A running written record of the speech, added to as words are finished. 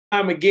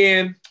Time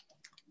again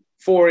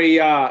for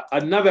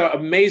another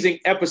amazing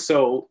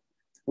episode.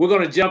 We're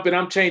going to jump in.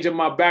 I'm changing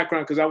my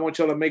background because I want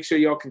y'all to make sure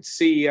y'all can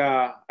see.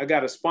 I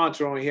got a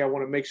sponsor on here. I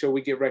want to make sure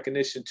we get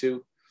recognition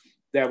to.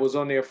 That was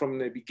on there from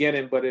the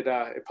beginning, but it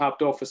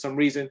popped off for some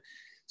reason.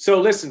 So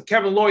listen,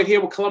 Kevin Lloyd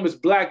here with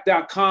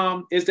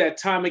ColumbusBlack.com. It's that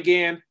time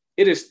again.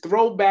 It is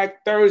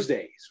Throwback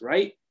Thursdays,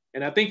 right?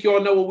 And I think you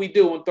all know what we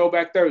do on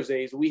Throwback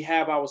Thursdays. We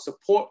have our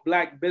Support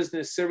Black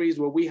Business series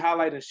where we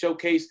highlight and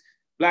showcase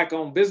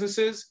Black-owned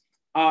businesses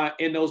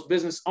and those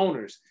business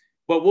owners.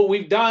 But what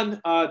we've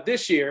done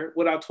this year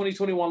with our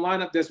 2021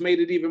 lineup that's made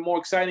it even more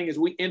exciting is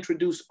we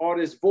introduce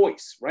Artist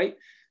Voice, right?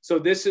 So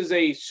this is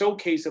a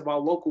showcase of our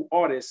local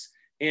artists,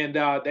 and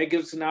that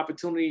gives us an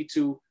opportunity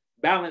to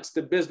balance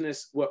the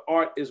business with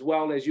art as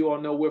well. As you all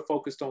know, we're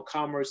focused on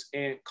commerce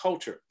and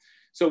culture.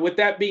 So with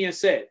that being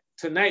said,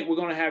 tonight we're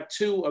going to have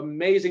two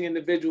amazing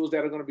individuals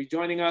that are going to be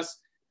joining us,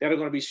 that are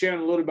going to be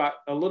sharing a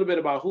little bit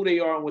about who they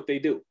are and what they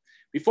do.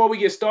 Before we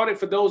get started,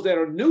 for those that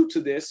are new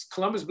to this,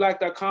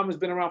 ColumbusBlack.com has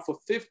been around for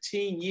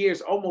 15 years,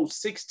 almost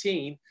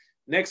 16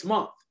 next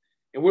month.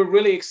 And we're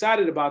really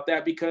excited about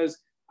that because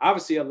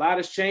obviously a lot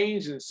has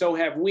changed, and so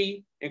have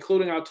we,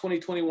 including our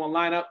 2021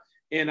 lineup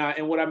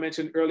and what I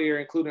mentioned earlier,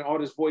 including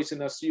Artist Voice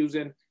and us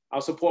using our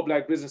Support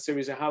Black Business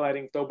series and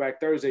highlighting Throwback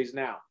Thursdays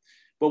now.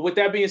 But with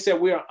that being said,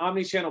 we are an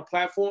omni-channel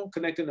platform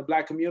connecting the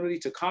Black community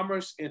to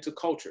commerce and to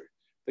culture.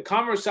 The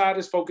commerce side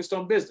is focused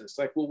on business,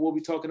 like what we'll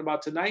be talking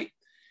about tonight.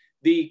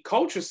 The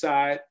culture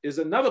side is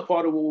another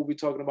part of what we'll be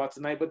talking about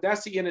tonight, but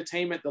that's the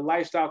entertainment, the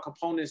lifestyle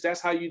components.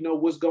 That's how you know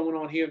what's going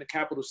on here in the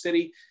capital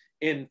city.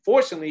 And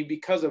fortunately,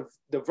 because of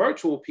the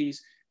virtual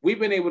piece, we've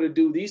been able to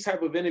do these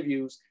type of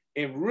interviews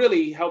and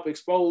really help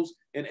expose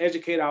and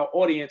educate our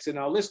audience and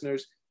our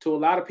listeners to a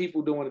lot of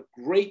people doing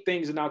great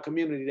things in our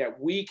community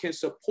that we can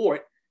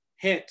support,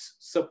 hence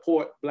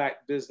Support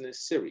Black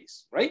Business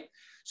series, right?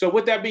 So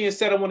with that being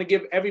said, I want to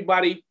give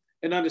everybody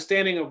an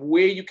understanding of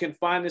where you can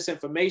find this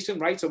information,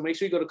 right? So make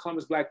sure you go to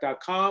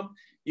ColumbusBlack.com.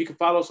 You can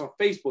follow us on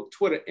Facebook,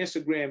 Twitter,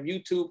 Instagram,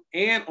 YouTube,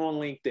 and on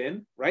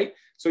LinkedIn, right?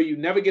 So you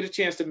never get a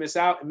chance to miss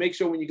out. And make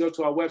sure when you go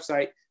to our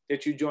website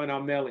that you join our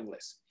mailing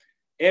list.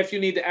 If you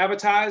need to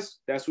advertise,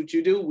 that's what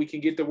you do. We can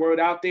get the word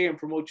out there and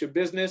promote your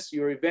business,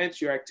 your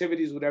events, your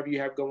activities, whatever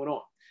you have going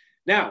on.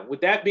 Now,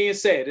 with that being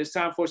said, it's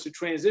time for us to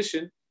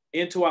transition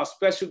into our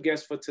special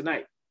guest for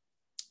tonight.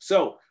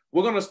 So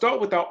we're going to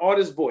start with our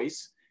Artist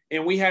Voice.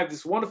 And we have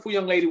this wonderful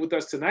young lady with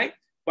us tonight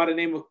by the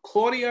name of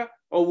Claudia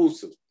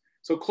Owusu.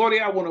 So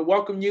Claudia, I want to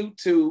welcome you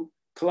to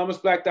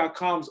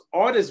ColumbusBlack.com's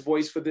Artist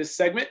Voice for this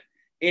segment.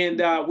 And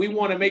we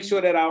want to make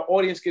sure that our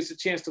audience gets a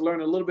chance to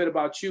learn a little bit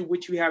about you,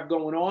 what you have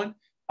going on,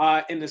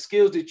 and the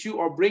skills that you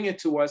are bringing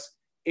to us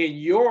in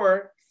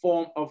your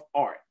form of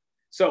art.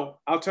 So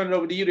I'll turn it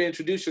over to you to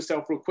introduce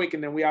yourself real quick,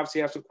 and then we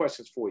obviously have some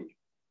questions for you.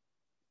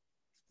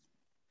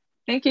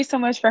 Thank you so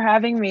much for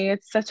having me.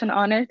 It's such an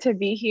honor to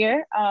be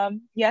here.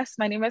 Yes,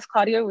 my name is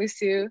Claudia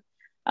Owusu,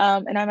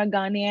 and I'm a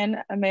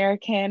Ghanaian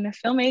American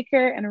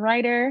filmmaker and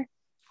writer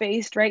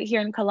based right here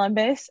in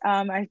Columbus.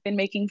 I've been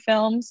making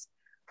films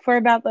for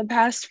about the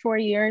past 4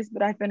 years,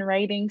 but I've been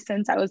writing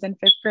since I was in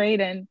 5th grade.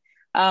 And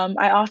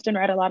I often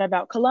write a lot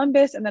about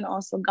Columbus and then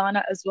also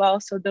Ghana as well.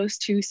 So those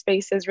two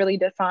spaces really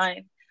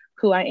define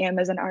who I am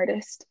as an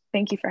artist.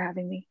 Thank you for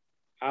having me.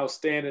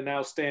 Outstanding,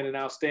 outstanding,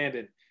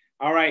 outstanding.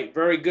 All right,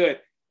 very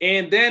good.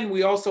 And then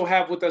we also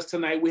have with us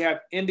tonight, we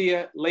have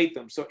India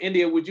Latham. So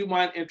India, would you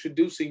mind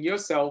introducing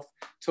yourself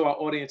to our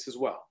audience as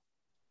well?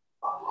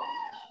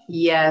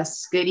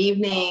 Yes, good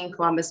evening,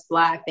 Columbus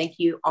Black. Thank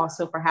you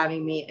also for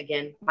having me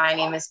again. My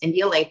name is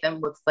India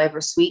Latham with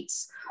Flavor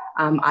Sweets.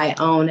 I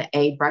own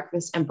a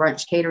breakfast and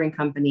brunch catering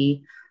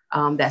company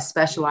that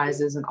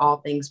specializes in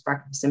all things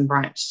breakfast and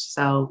brunch.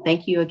 So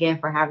thank you again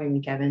for having me,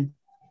 Kevin.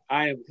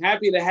 I am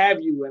happy to have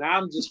you, and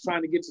I'm just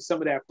trying to get to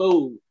some of that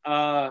food.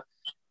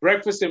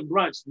 Breakfast and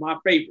brunch, my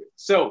favorite.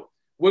 So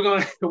we're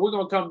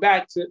gonna come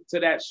back to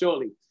that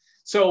shortly.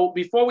 So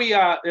before we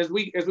as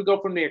we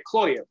go from there,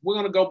 Claudia, we're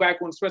gonna go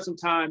back and spend some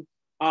time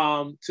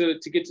to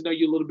get to know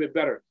you a little bit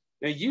better.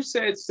 Now you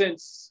said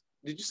since,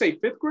 did you say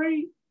 5th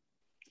grade?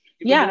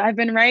 I've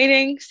been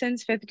writing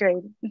since 5th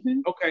grade.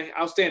 Mm-hmm. Okay,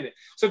 outstanding.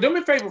 So do me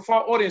a favor for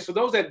our audience, for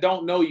those that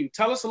don't know you,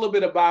 tell us a little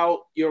bit about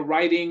your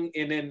writing,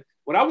 and then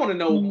what I want to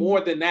know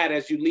more than that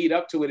as you lead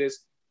up to it is,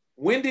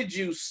 when did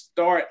you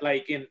start,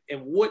 like, and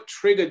what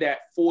triggered that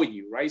for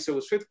you, right? So it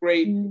was 5th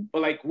grade,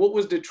 but like, what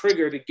was the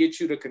trigger to get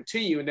you to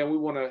continue? And then we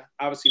want to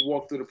obviously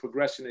walk through the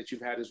progression that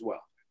you've had as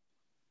well.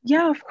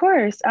 Yeah, of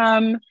course.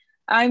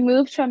 I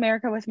moved to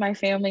America with my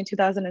family in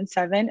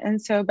 2007.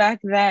 And so back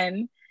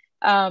then,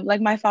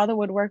 like my father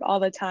would work all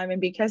the time.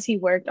 And because he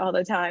worked all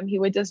the time, he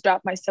would just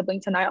drop my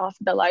siblings and I off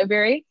at the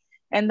library.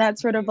 And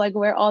that's sort of like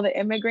where all the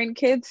immigrant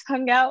kids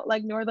hung out,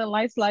 like Northern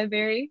Lights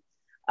Library.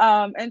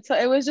 And so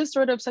it was just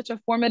sort of such a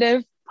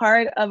formative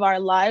part of our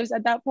lives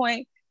at that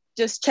point,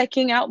 just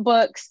checking out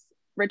books,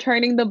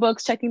 returning the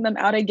books, checking them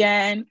out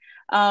again.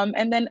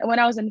 And then when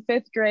I was in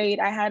 5th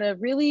grade, I had a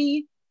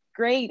really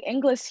great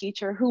English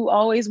teacher who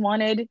always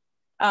wanted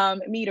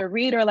me to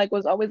read, or like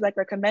was always like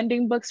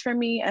recommending books for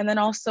me. And then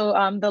also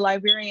the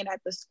librarian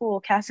at the school,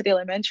 Cassidy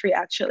Elementary,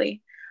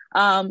 actually,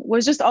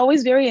 was just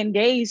always very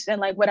engaged in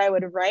like what I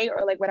would write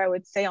or like what I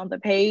would say on the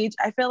page.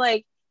 I feel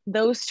like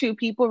those two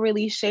people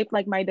really shaped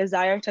like my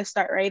desire to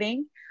start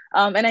writing.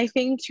 And I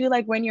think too,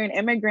 like when you're an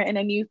immigrant in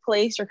a new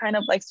place, you're kind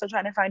of like still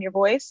trying to find your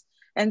voice.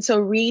 And so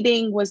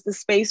reading was the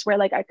space where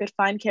like I could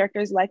find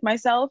characters like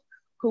myself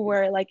who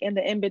were like in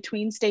the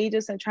in-between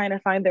stages and trying to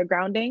find their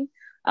grounding.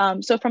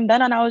 So from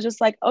then on, I was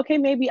just like, okay,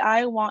 maybe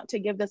I want to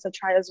give this a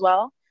try as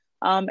well.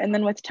 And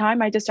then with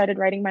time, I just started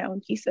writing my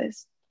own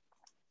pieces.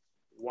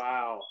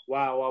 Wow,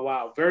 wow, wow,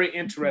 wow. Very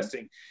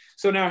interesting.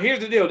 So now here's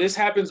the deal. This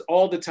happens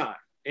all the time.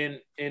 In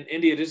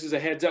India, this is a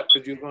heads up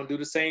because you're going to do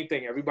the same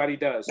thing. Everybody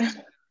does.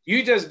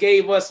 You just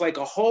gave us like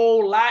a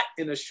whole lot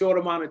in a short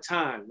amount of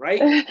time,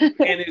 right?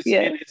 And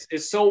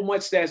it's so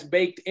much that's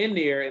baked in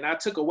there. And I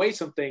took away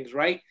some things,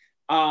 right?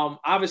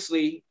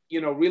 Obviously,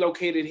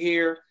 relocated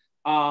here,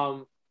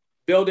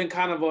 building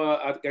kind of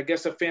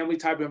a family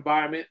type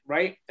environment,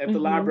 right? At the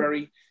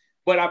library.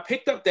 But I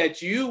picked up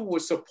that you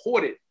were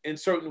supported in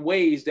certain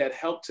ways that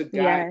helped to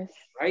guide,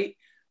 right?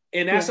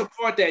 And that's a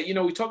part that,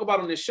 we talk about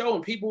on the show,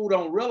 and people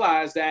don't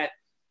realize that,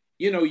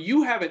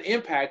 you have an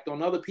impact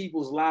on other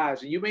people's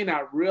lives and you may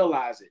not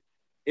realize it,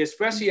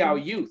 especially our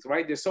youth,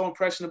 right? They're so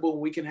impressionable and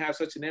we can have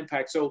such an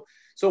impact. So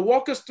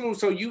walk us through.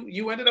 So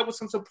you ended up with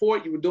some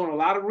support. You were doing a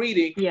lot of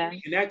reading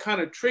and that kind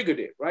of triggered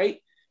it, right?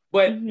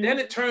 But then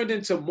it turned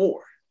into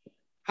more.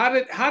 How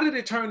did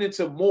it turn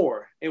into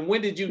more? And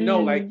when did you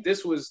know, like,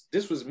 this was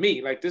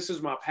me, like, this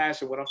is my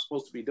passion, what I'm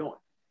supposed to be doing?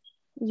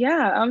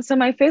 Yeah. So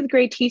my 5th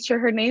grade teacher,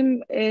 her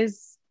name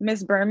is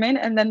Miss Berman.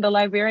 And then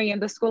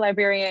the school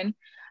librarian,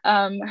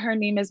 her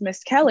name is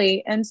Miss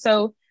Kelly. And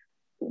so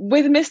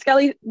with Miss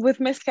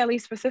Kelly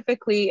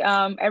specifically,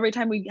 every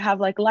time we have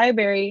like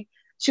library,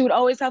 she would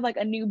always have like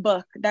a new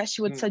book that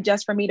she would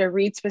suggest for me to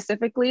read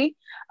specifically.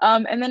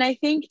 And then I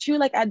think too,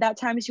 like at that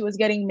time she was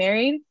getting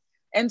married.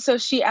 And so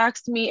she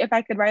asked me if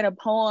I could write a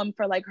poem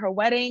for like her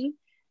wedding.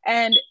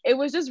 And it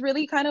was just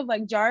really kind of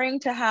like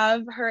jarring to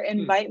have her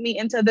invite me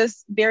into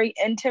this very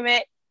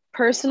intimate,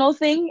 personal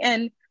thing,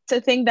 and to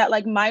think that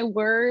like my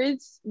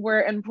words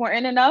were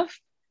important enough,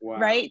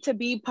 right, to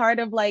be part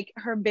of like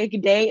her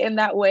big day in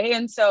that way.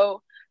 And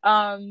so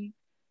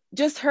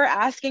just her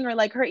asking, or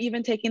like her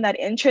even taking that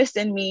interest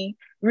in me,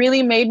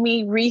 really made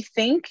me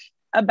rethink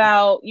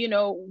about,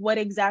 what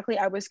exactly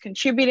I was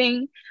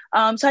contributing.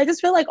 So I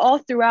just feel like all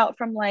throughout,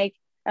 from like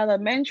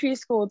elementary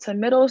school to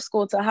middle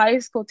school to high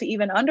school to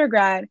even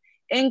undergrad,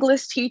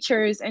 English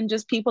teachers and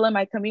just people in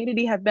my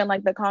community have been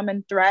like the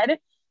common thread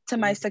to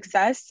my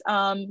success,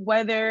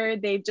 whether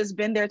they've just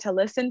been there to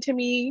listen to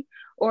me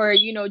or,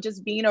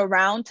 just being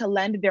around to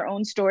lend their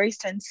own stories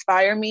to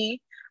inspire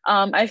me.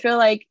 I feel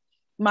like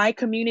my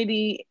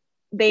community,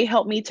 they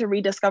help me to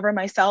rediscover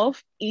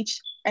myself each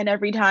and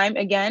every time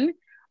again.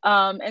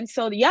 And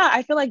so,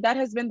 I feel like that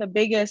has been the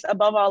biggest,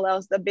 above all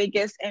else, the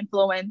biggest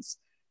influence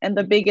and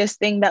the biggest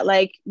thing that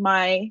like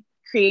my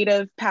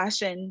creative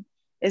passion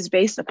is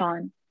based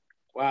upon.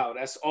 Wow,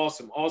 that's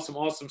awesome.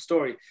 Awesome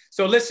story.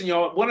 So listen,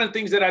 y'all, one of the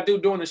things that I do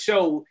during the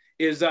show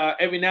is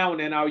every now and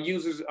then our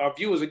viewers are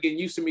getting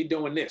used to me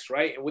doing this,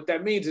 right? And what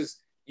that means is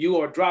you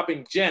are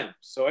dropping gems.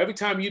 So every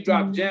time you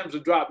drop gems or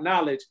drop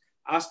knowledge,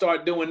 I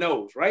start doing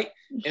those, right?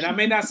 And I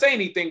may not say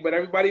anything, but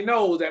everybody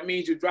knows that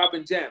means you're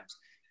dropping gems.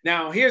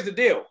 Now, here's the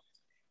deal.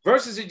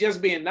 Versus it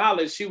just being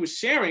knowledge, she was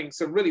sharing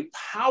some really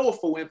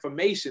powerful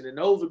information, and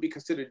those would be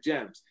considered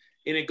gems.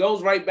 And it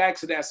goes right back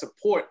to that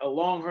support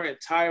along her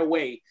entire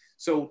way.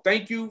 So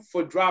thank you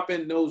for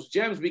dropping those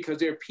gems, because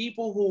there are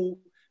people who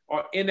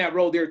are in that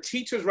role. There are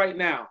teachers right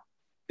now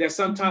that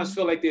sometimes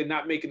feel like they're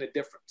not making a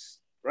difference,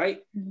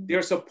 right? There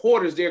are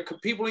supporters, there are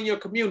people in your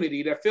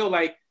community that feel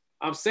like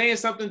I'm saying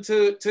something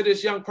to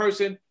this young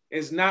person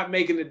is not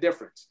making a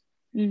difference.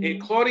 And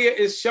Claudia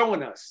is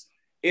showing us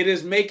it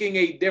is making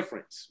a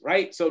difference,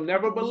 right? So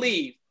never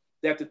believe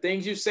that the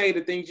things you say,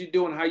 the things you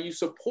do, and how you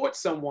support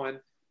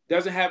someone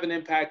doesn't have an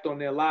impact on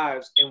their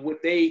lives and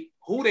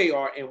who they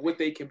are and what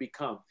they can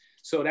become.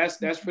 So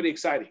that's pretty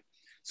exciting.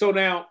 So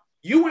now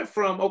you went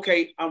from,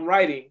 okay, I'm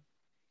writing,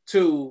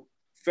 to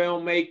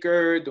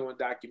filmmaker, doing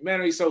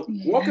documentaries. So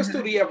walk us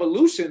through the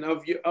evolution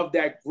of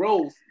that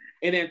growth,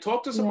 and then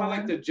talk to us about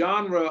like the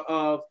genre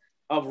of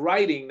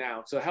writing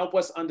now to help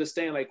us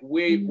understand like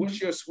what's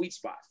your sweet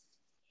spot?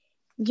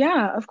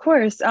 Yeah, of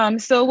course.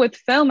 So with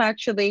film,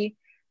 actually,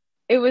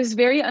 it was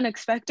very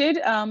unexpected,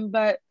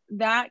 but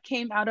that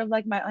came out of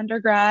like my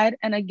undergrad,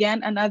 and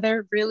again,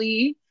 another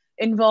really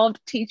involved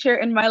teacher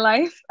in my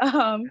life.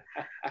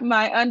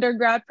 My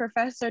undergrad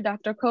professor,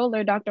 Dr.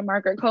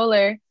 Margaret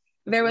Kohler,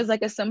 there was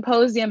like a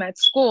symposium at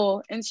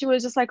school, and she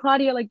was just like,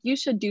 Claudia, like you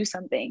should do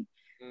something.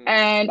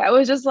 And I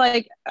was just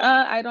like,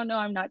 I don't know,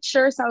 I'm not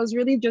sure. So I was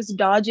really just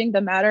dodging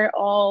the matter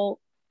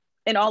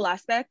in all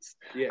aspects.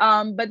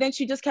 But then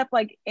she just kept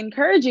like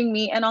encouraging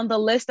me, and on the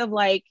list of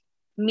like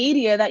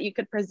media that you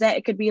could present,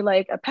 it could be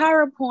like a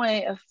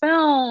PowerPoint, a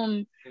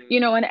film,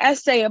 an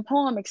essay, a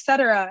poem,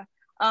 etc.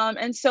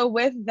 And so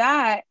with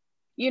that,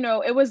 you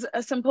know, it was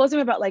a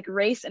symposium about like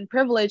race and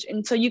privilege.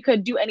 And so you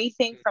could do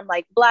anything from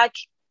like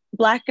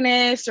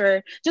blackness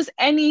or just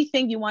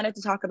anything you wanted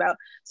to talk about.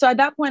 So at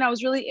that point, I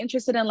was really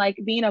interested in like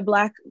being a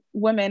Black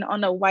woman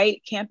on a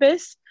white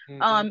campus,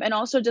 and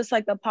also just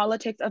like the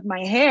politics of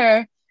my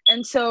hair.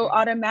 And so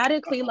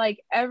automatically, like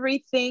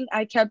everything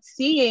I kept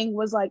seeing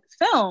was like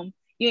film,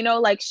 you know,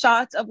 like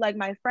shots of like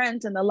my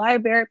friends in the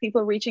library,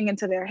 people reaching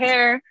into their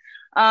hair.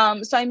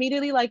 So I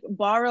immediately like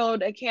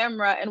borrowed a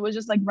camera and was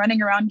just like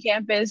running around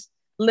campus,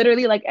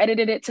 literally like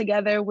edited it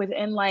together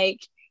within like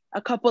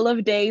a couple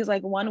of days,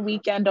 like one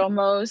weekend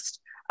almost.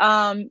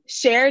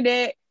 Shared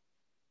it.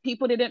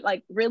 People didn't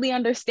like really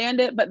understand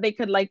it, but they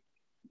could like,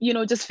 you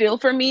know, just feel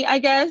for me, I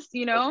guess,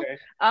 you know.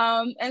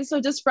 Okay. And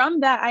so just from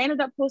that, I ended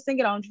up posting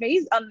it on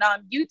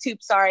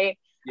YouTube, sorry,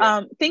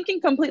 thinking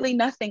completely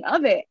nothing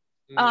of it.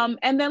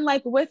 And then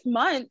like with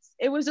months,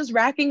 it was just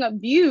racking up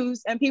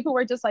views and people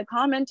were just like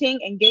commenting,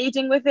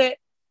 engaging with it.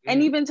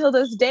 And even till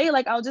this day,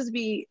 like I'll just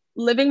be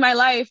living my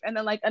life and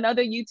then like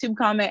another YouTube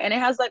comment and it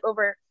has like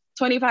over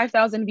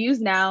 25,000 views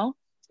now.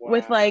 Wow.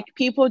 With like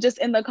people just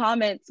in the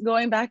comments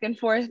going back and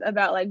forth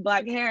about like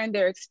Black hair and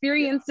their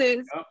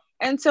experiences.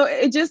 And so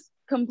it just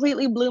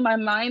completely blew my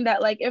mind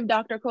that like if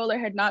Dr. Kohler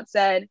had not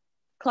said,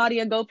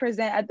 Claudia, go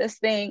present at this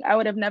thing, I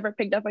would have never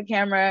picked up a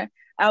camera.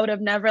 I would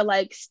have never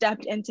like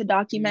stepped into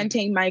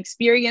documenting my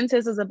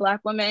experiences as a Black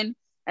woman,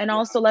 and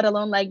also let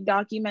alone like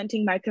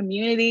documenting my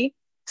community.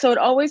 So it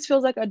always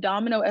feels like a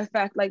domino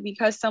effect, like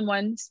because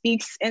someone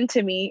speaks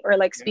into me or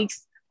like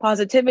speaks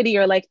positivity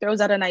or like throws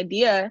out an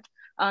idea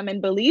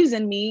and believes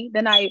in me,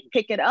 then I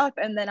pick it up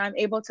and then I'm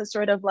able to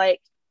sort of like,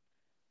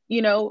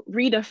 you know,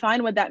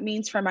 redefine what that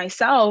means for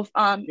myself.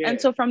 And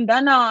so from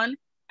then on,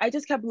 I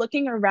just kept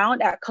looking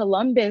around at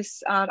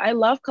Columbus. I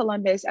love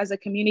Columbus as a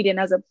community and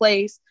as a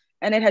place,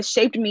 and it has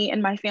shaped me,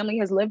 and my family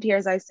has lived here,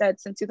 as I said,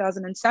 since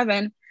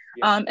 2007.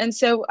 And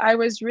so I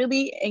was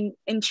really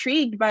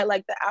intrigued by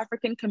like the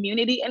African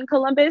community in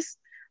Columbus.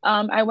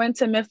 I went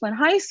to Mifflin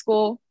High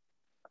School,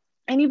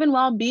 and even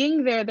while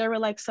being there, there were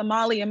like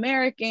Somali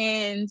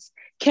Americans,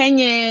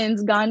 Kenyans,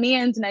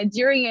 Ghanaians,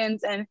 Nigerians,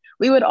 and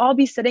we would all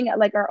be sitting at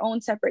like our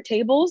own separate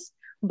tables,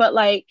 but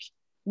like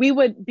we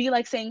would be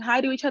like saying hi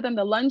to each other in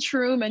the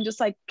lunchroom and just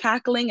like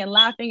cackling and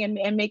laughing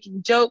and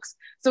making jokes.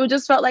 So it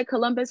just felt like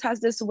Columbus has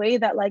this way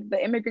that like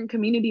the immigrant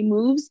community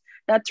moves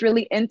that's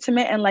really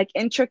intimate and like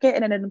intricate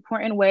in an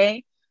important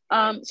way.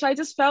 So I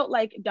just felt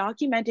like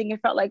documenting,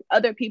 it felt like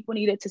other people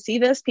needed to see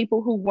this.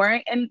 People who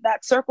weren't in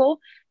that circle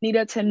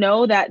needed to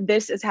know that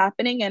this is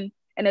happening, and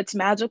it's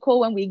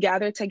magical when we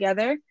gather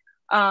together.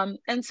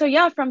 And so,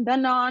 yeah, from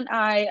then on,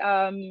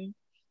 I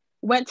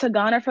went to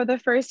Ghana for the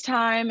first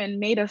time and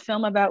made a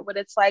film about what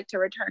it's like to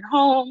return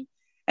home.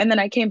 And then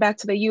I came back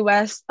to the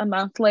US a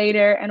month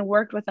later and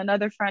worked with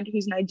another friend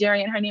who's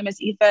Nigerian. Her name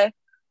is Ife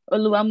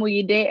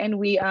Oluwamuyide, and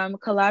we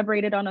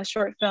collaborated on a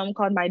short film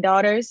called My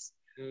Daughters,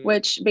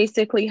 which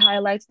basically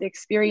highlights the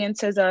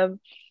experiences of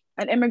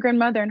an immigrant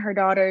mother and her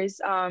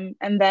daughters.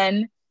 And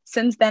then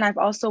since then, I've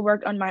also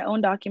worked on my own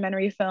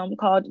documentary film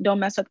called Don't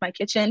Mess With My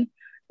Kitchen,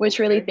 which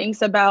really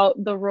thinks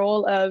about the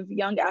role of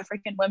young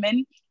African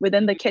women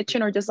within the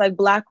kitchen, or just like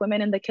Black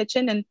women in the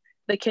kitchen, and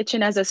the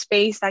kitchen as a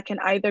space that can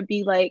either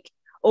be like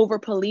over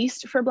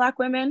policed for Black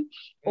women,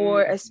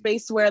 or a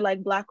space where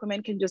like Black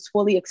women can just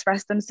fully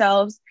express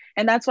themselves.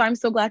 And that's why I'm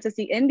so glad to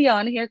see India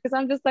on here, because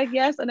I'm just like,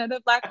 yes, another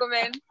Black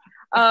woman,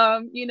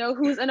 you know,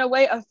 who's in a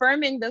way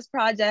affirming this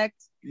project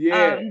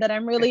that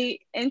I'm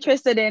really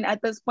interested in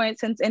at this point,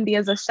 since India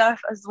is a chef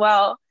as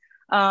well.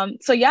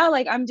 So yeah,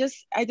 like I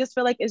just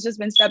feel like it's just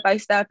been step by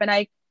step, and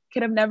I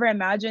could have never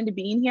imagined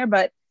being here,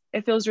 but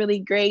it feels really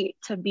great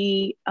to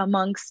be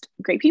amongst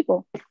great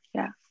people.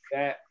 Yeah.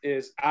 That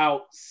is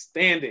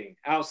outstanding.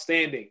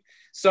 Outstanding.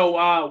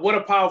 So what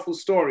a powerful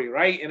story,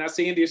 right? And I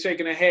see India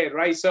shaking her head,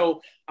 right?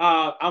 So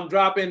I'm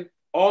dropping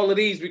all of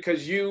these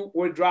because you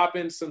were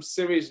dropping some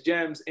serious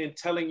gems in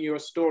telling your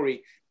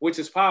story, which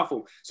is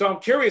powerful. So I'm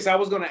curious, I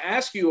was going to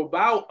ask you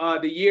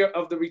about the year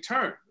of the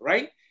return,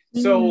 right?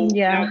 So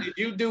now, did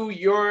you do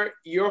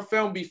your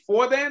film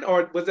before then,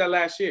 or was that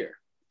last year?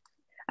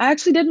 I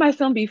actually did my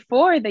film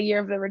before the year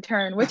of the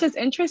return, which is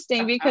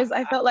interesting because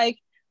I felt like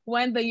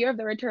when the year of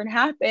the return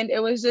happened, it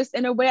was just,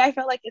 in a way, I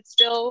felt like it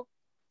still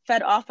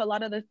fed off a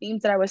lot of the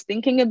themes that I was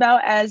thinking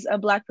about as a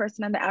Black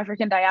person in the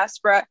African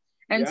diaspora.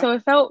 And so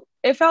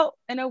it felt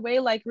in a way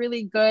like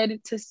really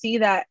good to see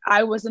that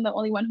I wasn't the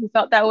only one who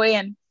felt that way.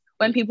 And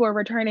when people were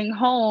returning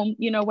home,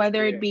 you know,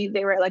 whether it be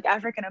they were like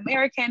African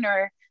American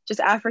or just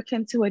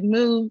Africans who had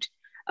moved,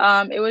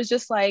 it was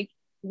just like,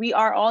 we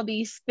are all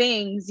these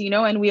things, you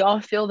know, and we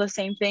all feel the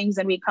same things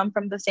and we come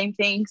from the same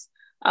things.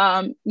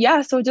 So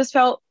it just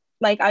felt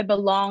like I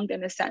belonged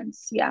in a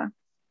sense. Yeah.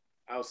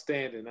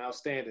 Outstanding.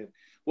 Outstanding.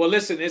 Well,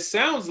 listen, it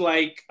sounds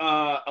like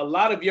a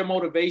lot of your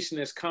motivation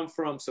has come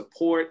from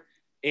support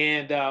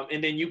and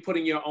then you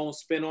putting your own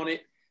spin on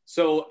it.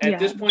 So at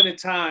this point in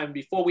time,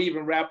 before we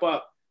even wrap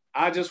up,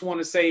 I just want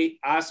to say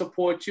I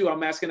support you.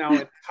 I'm asking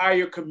our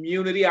entire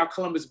community, our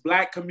Columbus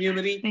Black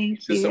community,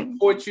 to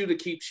support you, to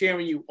keep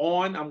cheering you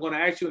on. I'm going to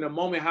ask you in a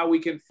moment how we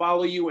can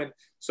follow you and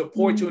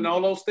support you in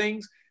all those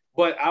things.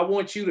 But I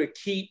want you to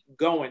keep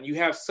going. You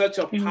have such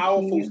a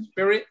powerful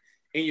spirit,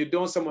 and you're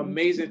doing some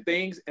amazing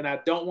things. And I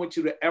don't want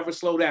you to ever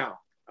slow down.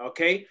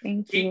 Okay?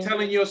 Keep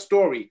telling your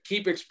story.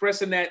 Keep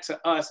expressing that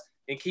to us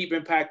and keep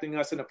impacting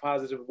us in a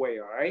positive way.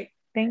 All right?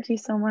 Thank you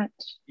so much.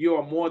 You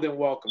are more than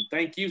welcome.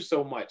 Thank you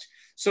so much.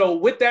 So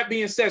with that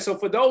being said, so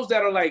for those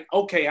that are like,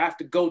 okay, I have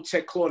to go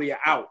check Claudia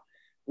out,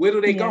 where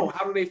do they go?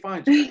 How do they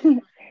find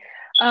you?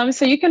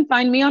 So you can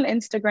find me on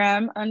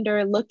Instagram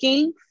under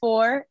looking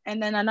for,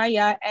 and then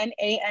Anaya,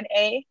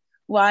 Nanayyaa.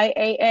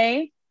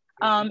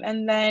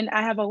 And then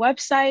I have a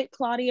website,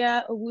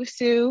 Claudia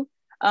Owusu,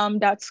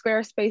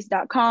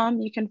 .squarespace.com.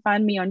 You can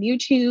find me on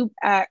YouTube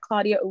at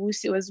Claudia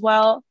Owusu as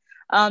well.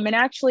 And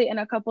actually, in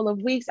a couple of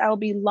weeks, I'll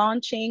be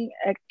launching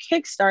a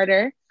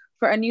Kickstarter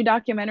for a new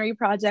documentary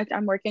project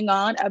I'm working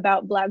on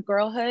about Black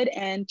girlhood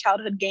and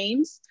childhood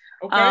games.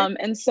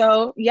 And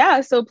so,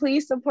 so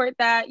please support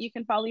that. You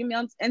can follow me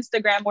on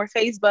Instagram or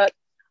Facebook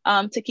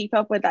to keep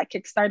up with that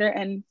Kickstarter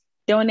and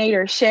donate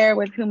or share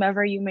with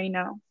whomever you may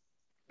know.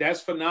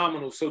 That's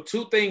phenomenal. So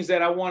 2 things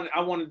that I want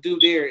to do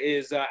there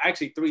is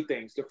actually 3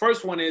 things. The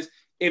first one is,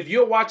 if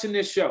you're watching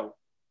this show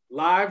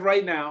live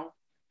right now,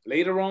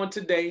 later on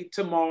today,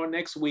 tomorrow,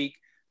 next week,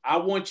 I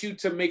want you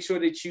to make sure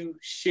that you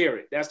share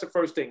it. That's the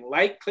first thing.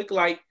 Click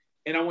like,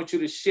 and I want you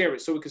to share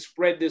it so we can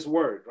spread this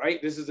word,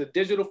 right? This is a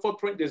digital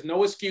footprint. There's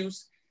no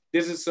excuse.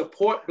 This is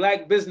Support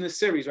Black Business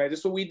series, right?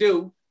 That's what we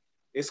do.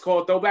 It's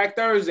called Throwback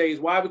Thursdays.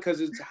 Why?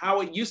 Because it's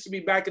how it used to be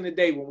back in the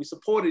day when we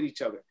supported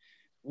each other.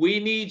 We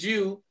need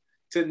you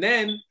to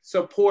then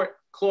support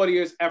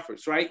Claudia's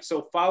efforts, right?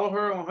 So follow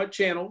her on her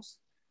channels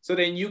so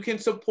then you can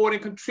support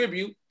and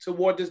contribute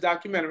toward this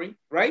documentary,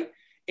 right?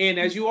 And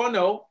as you all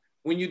know,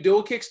 when you do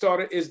a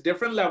Kickstarter, it's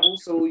different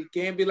levels. So you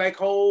can't be like,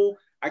 oh,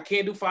 I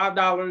can't do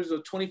 $5 or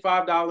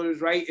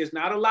 $25, right? It's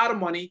not a lot of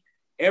money.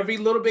 Every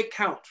little bit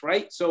counts,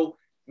 right? So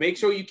make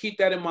sure you keep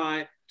that in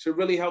mind to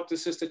really help the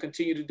sister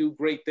continue to do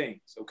great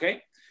things,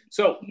 okay?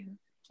 So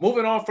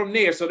moving on from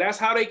there. So that's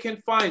how they can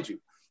find you.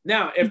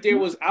 Now, if there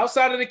was,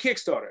 outside of the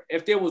Kickstarter,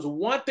 if there was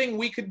one thing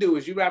we could do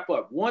as you wrap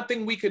up, one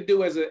thing we could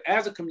do as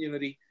a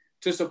community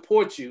to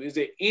support you, is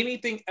there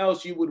anything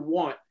else you would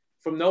want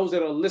from those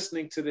that are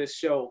listening to this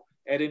show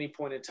at any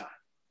point in time?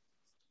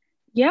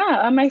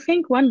 I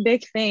think one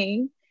big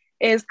thing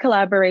is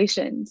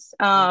collaborations.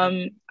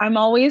 I'm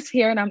always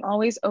here and I'm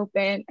always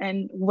open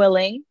and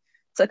willing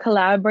to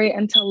collaborate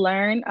and to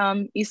learn.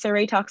 Issa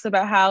Rae talks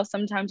about how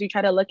sometimes we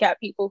try to look at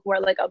people who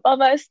are like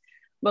above us,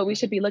 but we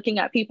should be looking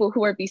at people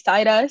who are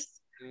beside us.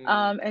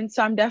 And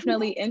so I'm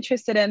definitely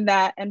interested in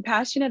that and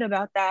passionate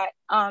about that.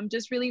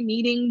 Just really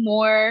meeting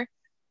more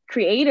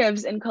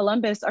creatives in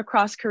Columbus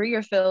across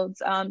career fields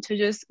to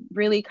just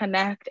really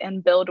connect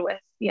and build with.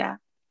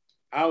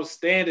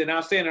 Outstanding.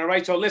 All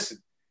right, so listen,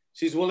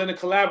 she's willing to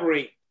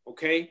collaborate,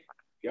 okay?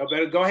 Y'all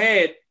better go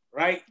ahead,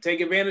 right?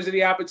 Take advantage of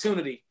the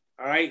opportunity,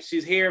 all right?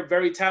 She's here,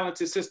 very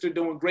talented sister,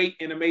 doing great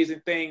and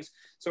amazing things.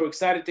 So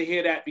excited to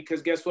hear that,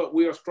 because guess what?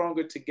 We are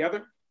stronger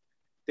together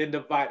than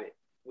divided.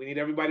 We need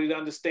everybody to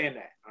understand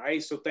that, all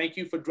right? So thank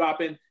you for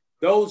dropping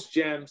those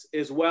gems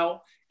as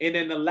well. And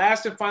then the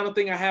last and final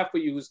thing I have for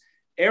you is,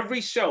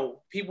 every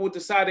show, people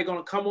decide they're going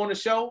to come on the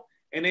show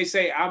and they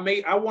say, I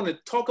want to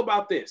talk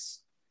about this.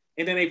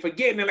 And then they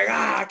forget and they're like,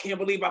 I can't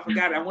believe I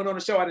forgot it. I went on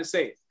the show, I didn't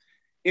say it.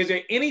 Is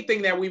there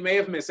anything that we may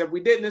have missed? If we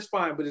didn't, it's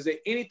fine. But is there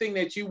anything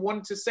that you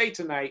wanted to say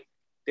tonight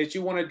that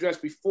you want to address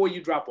before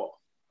you drop off?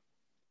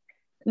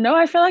 No,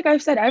 I feel like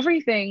I've said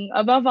everything.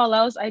 Above all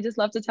else, I just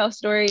love to tell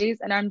stories,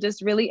 and I'm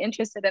just really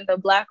interested in the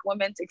Black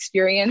woman's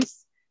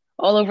experience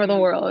all over the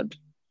world.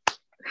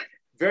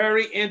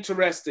 Very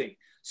interesting.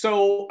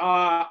 So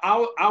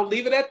I'll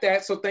leave it at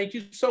that. So thank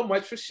you so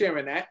much for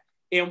sharing that.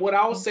 And what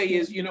I'll say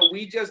is,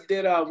 we just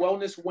did a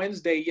Wellness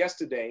Wednesday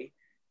yesterday,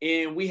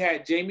 and we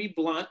had Jamie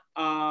Blunt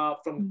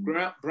from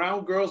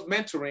Brown Girls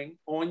Mentoring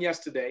on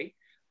yesterday.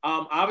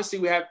 Obviously,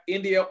 we have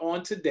India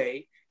on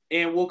today,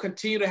 and we'll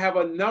continue to have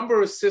a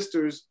number of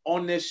sisters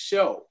on this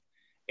show.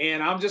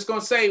 And I'm just going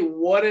to say,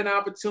 what an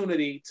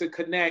opportunity to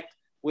connect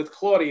with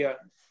Claudia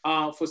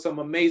for some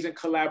amazing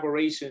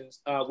collaborations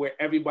where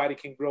everybody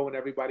can grow and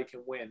everybody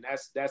can win.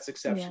 That's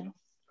exceptional,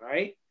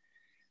 right?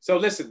 So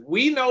listen,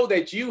 we know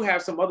that you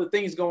have some other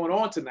things going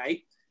on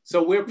tonight,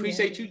 so we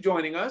appreciate you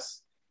joining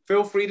us.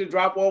 Feel free to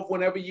drop off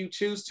whenever you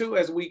choose to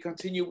as we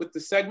continue with the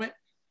segment.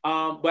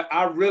 But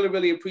I really,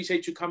 really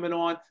appreciate you coming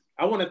on.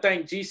 I want to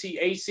thank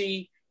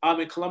GCAC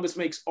and Columbus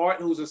Makes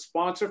Art, who's a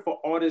sponsor for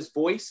Artist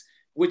Voice,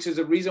 which is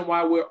the reason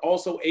why we're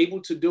also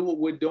able to do what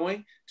we're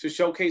doing, to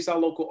showcase our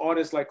local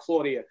artists like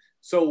Claudia.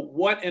 So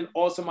what an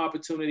awesome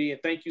opportunity,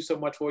 and thank you so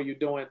much for what you're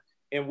doing,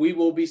 and we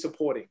will be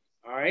supporting,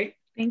 all right?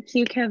 Thank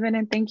you, Kevin,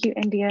 and thank you,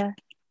 India.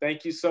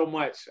 Thank you so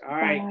much. All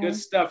right, good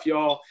stuff,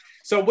 y'all.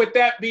 So with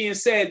that being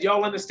said,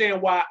 y'all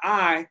understand why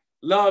I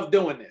love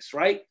doing this,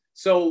 right?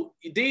 So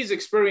these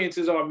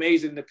experiences are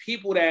amazing. The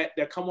people that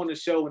come on the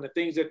show and the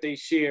things that they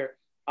share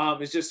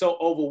is just so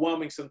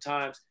overwhelming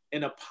sometimes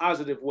in a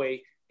positive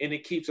way, and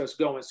it keeps us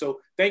going. So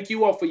thank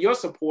you all for your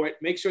support.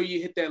 Make sure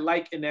you hit that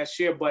like and that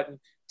share button,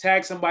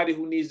 tag somebody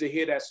who needs to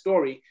hear that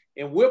story.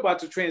 And we're about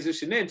to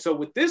transition in. So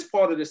with this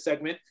part of the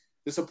segment,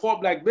 the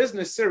Support Black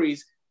Business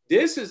series,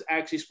 this is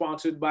actually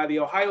sponsored by the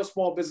Ohio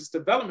Small Business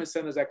Development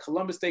Centers at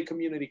Columbus State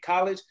Community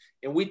College.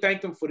 And we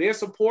thank them for their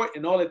support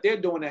and all that they're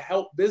doing to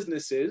help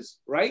businesses,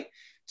 right,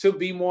 to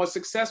be more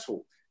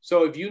successful.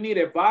 So if you need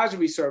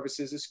advisory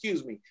services,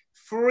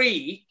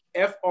 free,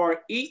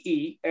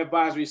 FREE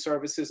advisory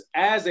services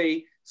as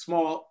a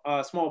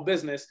small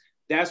business,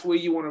 that's where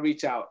you want to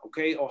reach out,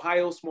 okay?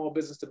 Ohio Small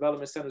Business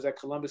Development Centers at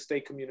Columbus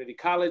State Community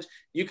College.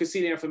 You can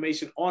see the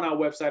information on our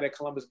website at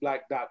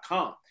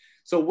ColumbusBlack.com.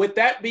 So with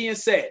that being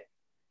said,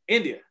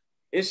 India,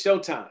 it's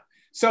showtime.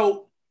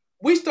 So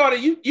we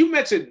started, you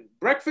mentioned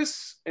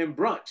breakfast and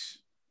brunch,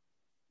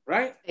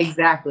 right?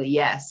 Exactly,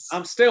 yes.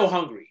 I'm still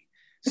hungry.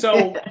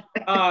 So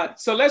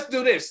so let's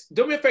do this.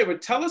 Do me a favor.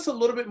 Tell us a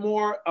little bit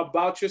more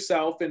about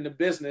yourself and the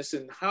business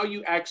and how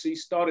you actually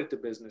started the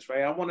business,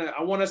 right? I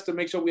want us to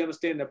make sure we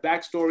understand the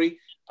backstory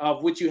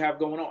of what you have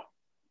going on.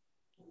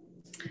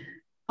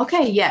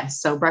 Okay,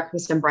 yes. So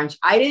breakfast and brunch.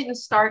 I didn't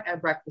start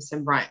at breakfast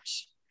and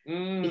brunch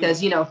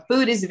because,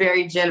 food is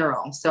very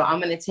general. So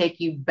I'm going to take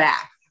you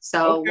back.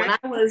 So when I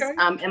was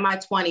in my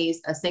 20s,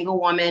 a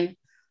single woman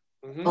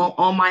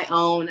on my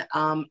own,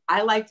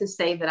 I like to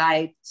say that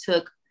I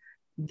took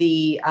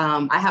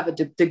I have a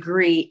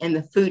degree in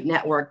the Food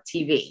Network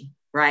TV,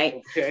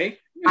 right? Okay.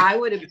 I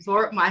would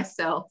absorb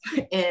myself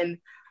in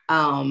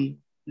the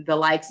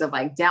likes of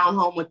like Down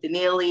Home with the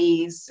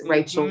Neelys,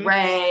 Rachel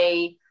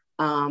Ray,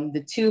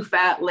 the Two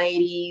Fat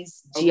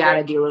Ladies,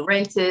 Giada De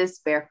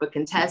Laurentiis, Barefoot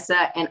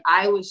Contessa. And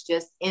I was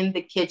just in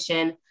the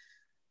kitchen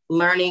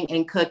learning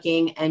and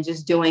cooking and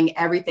just doing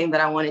everything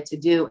that I wanted to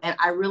do. And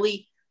I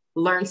really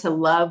learned to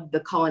love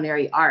the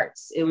culinary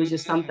arts. It was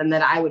just something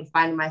that I would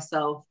find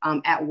myself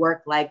at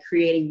work, like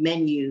creating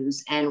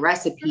menus and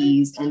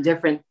recipes and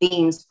different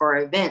themes for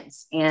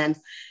events. And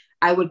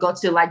I would go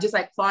to just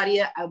like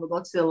Claudia, I would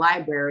go to the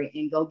library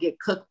and go get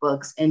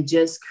cookbooks and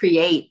just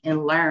create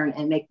and learn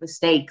and make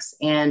mistakes.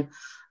 And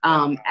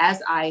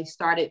as I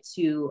started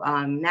to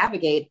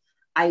navigate,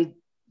 I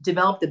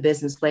developed the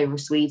business Flavor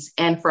Sweets.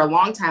 And for a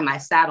long time, I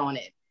sat on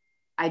it.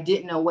 I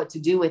didn't know what to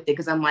do with it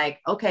because I'm like,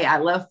 okay, I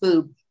love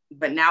food,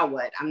 but now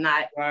what? I'm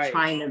not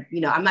trying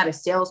to, I'm not a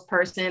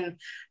salesperson.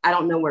 I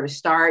don't know where to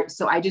start.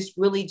 So I just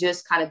really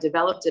just kind of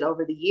developed it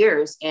over the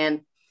years. And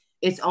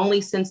it's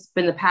only since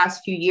been the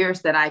past few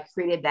years that I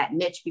created that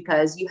niche,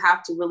 because you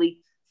have to really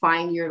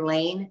find your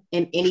lane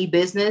in any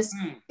business.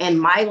 And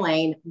my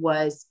lane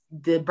was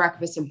the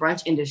breakfast and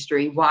brunch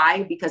industry.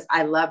 Why? Because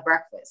I love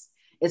breakfast.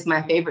 It's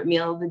my favorite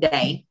meal of the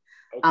day.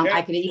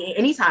 I can eat it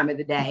any time of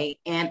the day.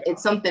 And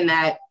it's something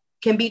that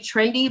can be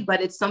trendy,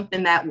 but it's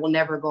something that will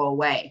never go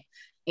away.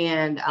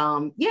 And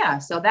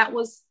so that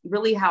was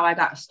really how I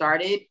got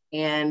started.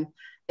 And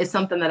it's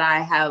something that I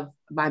have,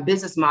 my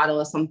business model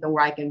is something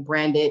where I can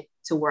brand it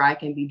to where I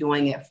can be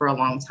doing it for a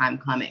long time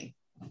coming.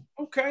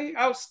 Okay,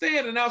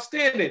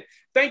 outstanding.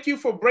 Thank you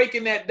for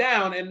breaking that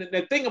down. And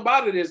the thing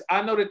about it is,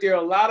 I know that there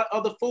are a lot of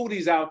other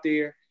foodies out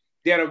there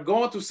that are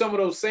going through some of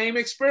those same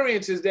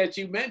experiences that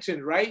you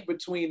mentioned, right?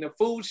 Between the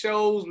food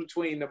shows,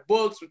 between the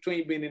books,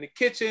 between being in the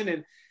kitchen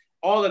and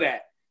all of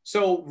that.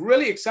 So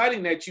really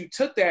exciting that you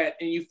took that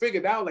and you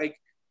figured out like,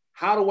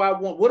 what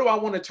do I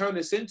want to turn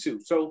this into?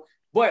 So,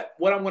 but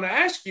what I'm going to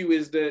ask you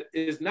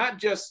is not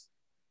just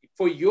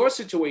for your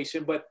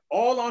situation, but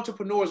all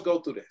entrepreneurs go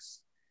through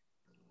this.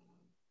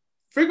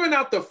 Figuring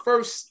out the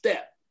first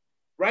step,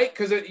 right?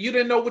 Because you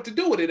didn't know what to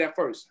do with it at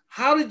first.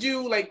 How did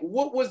you,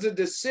 what was the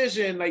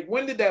decision? Like,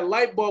 when did that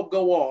light bulb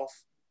go off?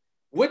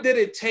 What did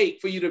it take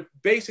for you to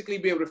basically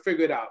be able to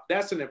figure it out?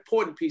 That's an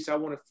important piece I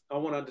want to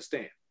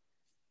understand.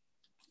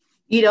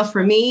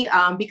 For me,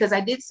 because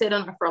I did sit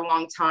on it for a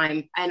long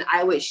time, and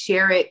I would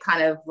share it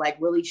kind of like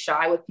really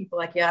shy with people,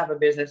 like, yeah, I have a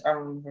business.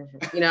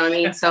 You know what I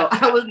mean? So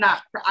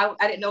I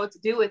didn't know what to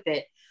do with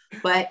it.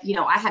 But,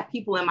 I had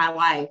people in my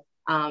life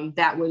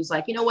that was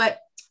like, you know what?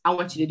 I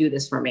want you to do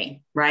this for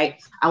me,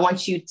 right? I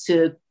want you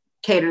to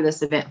cater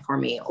this event for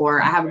me, or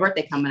I have a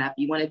birthday coming up.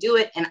 You want to do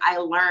it? And I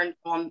learned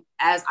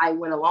as I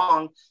went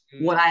along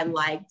what I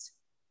liked,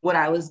 what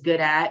I was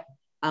good at,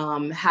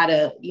 how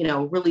to,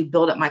 really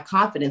build up my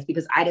confidence,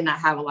 because I did not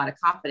have a lot of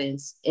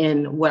confidence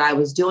in what I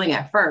was doing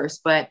at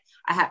first, but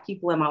I had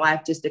people in my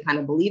life just to kind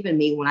of believe in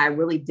me when I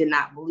really did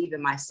not believe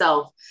in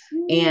myself.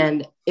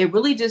 And it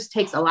really just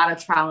takes a lot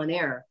of trial and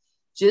error,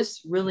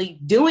 just really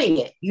doing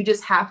it. You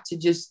just have to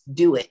just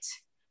do it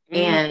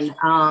and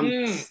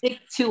stick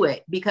to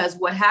it, because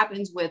what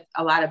happens with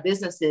a lot of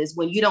businesses,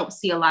 when you don't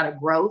see a lot of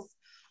growth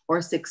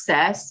or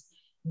success,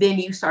 then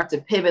you start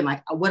to pivot,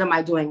 like, what am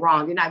I doing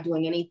wrong? You're not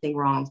doing anything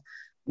wrong.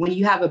 When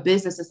you have a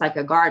business, it's like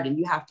a garden.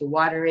 You have to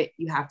water it,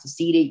 you have to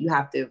seed it, you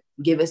have to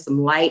give it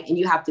some light, and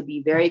you have to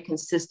be very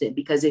consistent,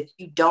 because if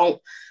you don't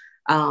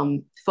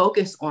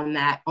focus on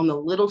that, on the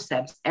little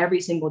steps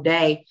every single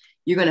day,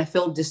 you're going to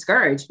feel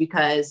discouraged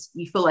because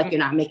you feel like you're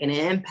not making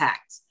an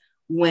impact.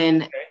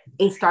 When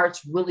it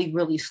starts really,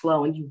 really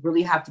slow, and you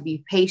really have to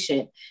be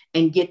patient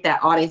and get that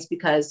audience,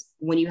 because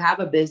when you have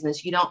a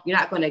business, you're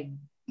not going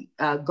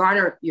to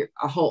garner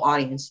a whole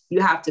audience.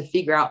 You have to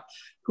figure out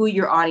who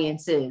your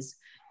audience is.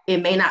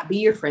 It may not be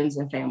your friends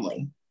and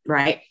family,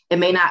 right? It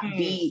may not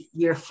be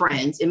your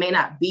friends. It may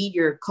not be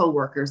your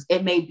coworkers.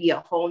 It may be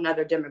a whole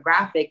nother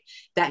demographic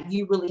that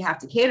you really have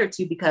to cater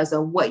to because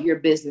of what your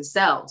business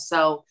sells.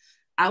 So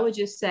I would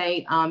just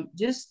say,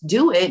 just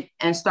do it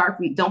and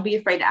start. Don't be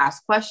afraid to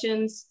ask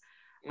questions.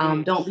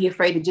 Don't be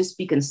afraid to just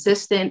be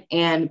consistent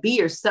and be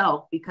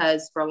yourself,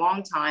 because for a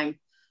long time,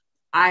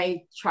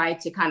 I tried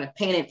to kind of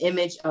paint an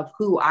image of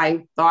who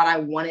I thought I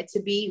wanted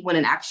to be, when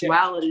in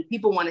actuality,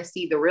 people want to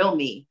see the real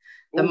me,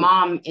 the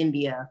mom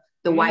India,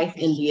 the wife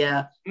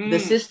India, the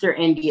sister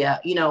India.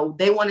 You know,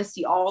 they want to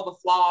see all the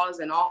flaws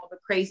and all the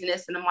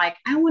craziness. And I'm like,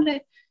 I want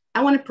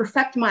to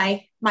perfect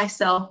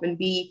myself and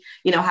be,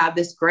 you know, have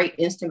this great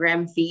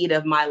Instagram feed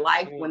of my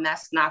life, when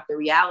that's not the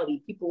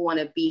reality. People want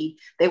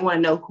they want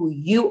to know who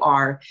you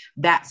are.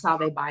 That's how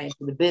they buy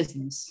into the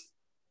business.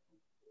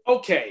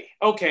 Okay.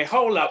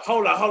 Hold up.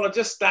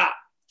 Just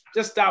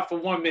stop for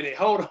 1 minute.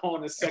 Hold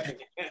on a second.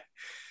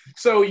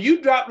 So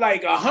you dropped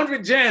like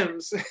 100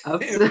 gems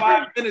in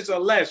 5 minutes or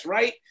less,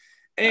 right?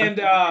 And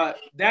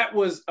that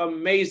was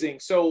amazing.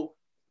 So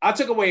I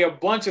took away a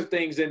bunch of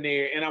things in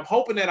there, and I'm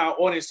hoping that our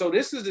audience. So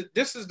this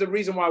is the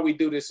reason why we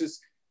do this, is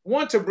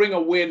one, to bring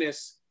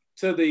awareness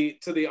to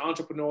the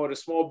entrepreneur, the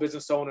small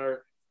business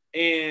owner,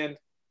 and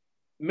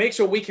make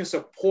sure we can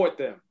support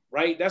them,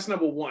 right? That's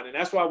number one, and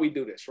that's why we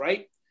do this,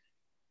 right?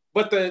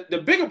 But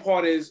the bigger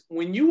part is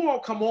when you all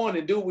come on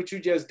and do what you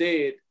just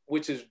did,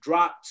 which is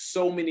drop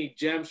so many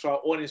gems for our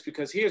audience,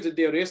 because here's the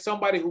deal. There's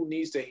somebody who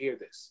needs to hear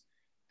this.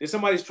 There's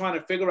somebody who's trying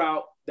to figure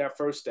out that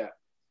first step.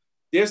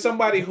 There's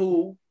somebody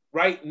who,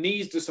 right,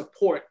 needs the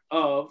support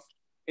of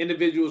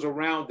individuals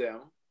around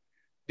them.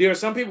 There are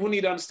some people who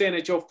need to understand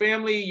that your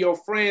family, your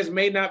friends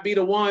may not be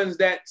the ones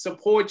that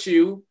support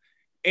you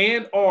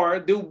and or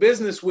do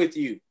business with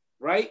you,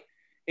 right?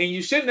 And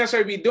you shouldn't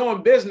necessarily be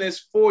doing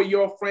business for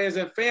your friends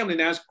and family.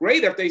 Now, it's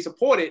great if they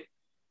support it,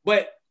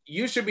 but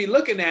you should be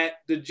looking at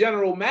the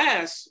general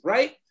mass,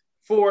 right,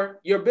 for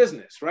your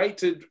business, right,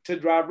 to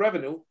drive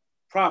revenue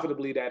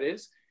profitably, that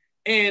is.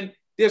 And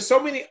there's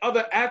so many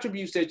other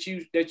attributes that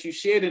you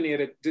shared in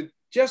there to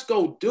just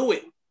go do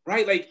it,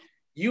 right? Like,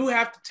 you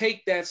have to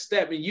take that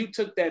step, and you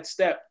took that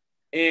step,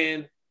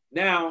 and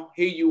now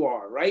here you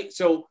are, right?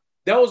 So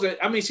those are,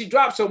 I mean, she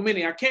dropped so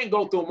many, I can't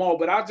go through them all,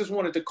 but I just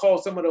wanted to call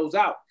some of those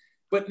out.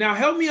 But now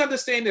help me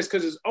understand this,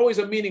 because there's always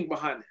a meaning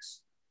behind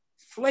this.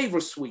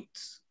 Flavor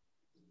Sweets.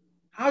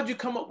 How'd you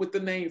come up with the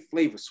name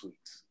Flavor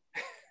Sweets?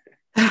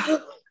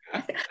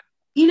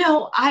 You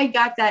know, I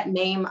got that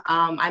name.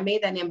 I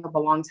made that name up a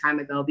long time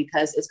ago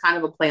because it's kind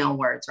of a play on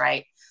words,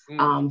 right?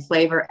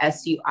 Flavor,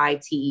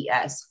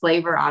 S-U-I-T-E-S.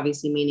 Flavor,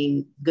 obviously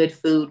meaning good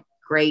food,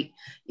 great.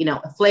 You know,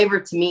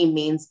 flavor to me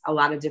means a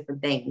lot of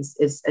different things.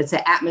 It's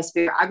an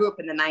atmosphere. I grew up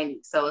in the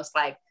 90s, so it's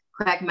like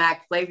crack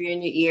mac, flavor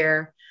in your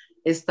ear.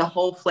 It's the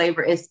whole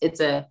flavor. It's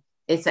an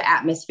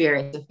atmosphere.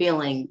 It's a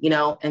feeling, you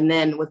know. And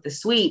then with the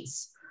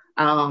sweets,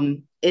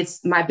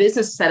 it's my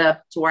business set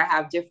up to where I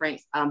have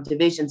different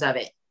divisions of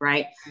it,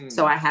 right?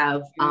 So I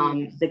have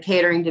the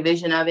catering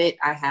division of it.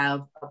 I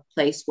have a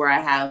place where I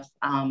have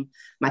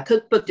my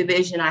cookbook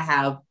division. I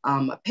have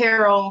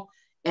apparel,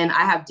 and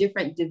I have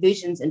different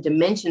divisions and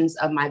dimensions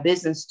of my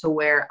business to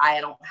where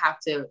I don't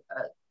have to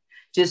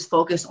just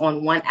focus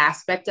on one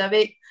aspect of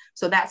it.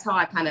 So that's how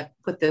I kind of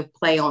put the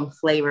play on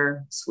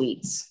Flavor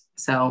Sweets.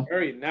 So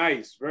very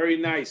nice, very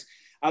nice.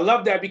 I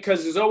love that,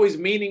 because there's always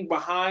meaning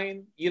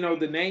behind, you know,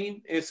 the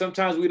name, and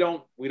sometimes we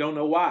don't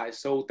know why.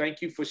 So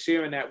thank you for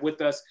sharing that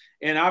with us.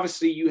 And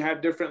obviously you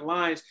have different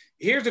lines.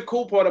 Here's the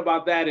cool part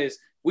about that is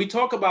we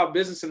talk about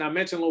business, and I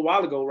mentioned a little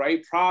while ago,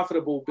 right?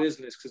 Profitable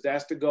business, because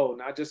that's the goal,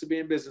 not just to be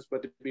in business,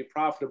 but to be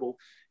profitable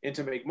and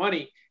to make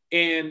money.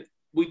 And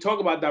we talk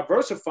about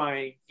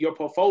diversifying your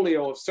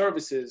portfolio of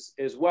services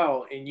as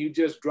well. And you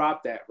just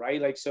dropped that, right?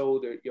 Like,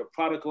 so your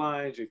product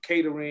lines, your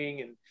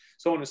catering, and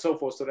so on and so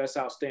forth. So that's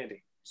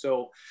outstanding.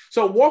 So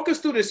walk us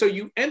through this. So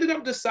you ended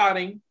up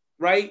deciding,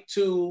 right,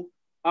 to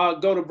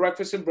go to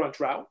breakfast and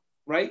brunch route,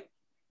 right?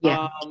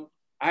 Yeah.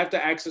 I have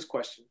to ask this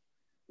question.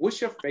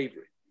 What's your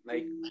favorite?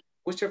 Like,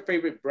 what's your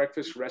favorite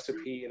breakfast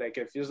recipe? Like,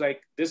 it feels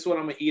like this is what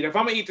I'm gonna eat. If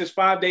I'm gonna eat this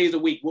 5 days a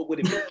week, what would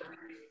it be?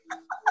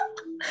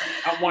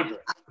 I'm wondering.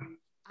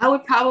 I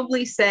would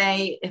probably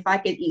say, if I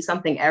could eat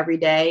something every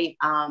day,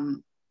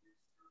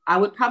 I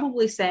would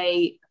probably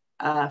say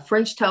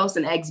French toast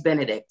and eggs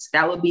Benedict.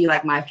 That would be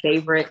like my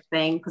favorite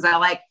thing, because I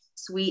like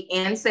sweet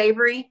and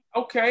savory.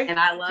 Okay. And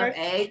I love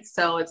eggs.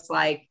 So it's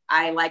like,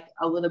 I like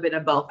a little bit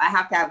of both. I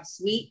have to have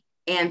sweet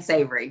and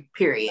savory,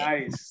 period.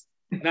 Nice.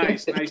 Now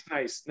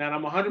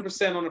I'm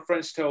 100% on the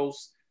French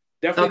toast.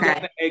 Definitely Okay.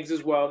 doing the eggs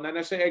as well. Not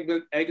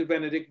necessarily egg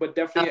Benedict, but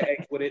definitely an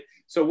egg with it.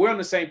 So we're on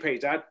the same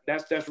page.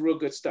 That's real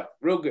good stuff.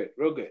 Real good.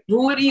 Real good.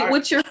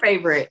 What's your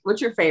favorite?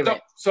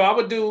 So I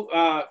would do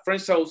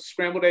French toast,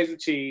 scrambled eggs with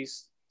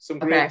cheese, some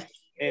grits,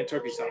 and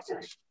turkey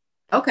sausage.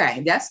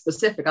 Okay, that's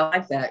specific. I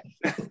like that.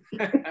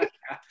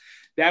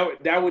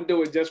 that would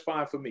do it just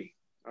fine for me.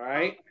 All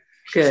right.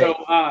 Good.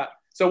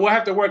 So we'll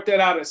have to work that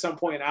out at some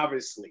point,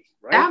 obviously,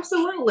 right?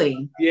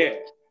 Absolutely. Yeah.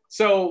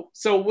 So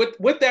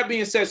with that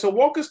being said, so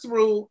walk us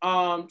through.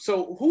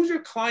 So who's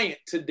your client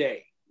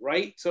today,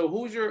 right? So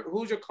who's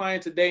your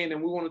client today, and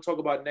then we want to talk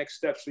about next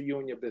steps for you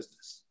and your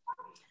business.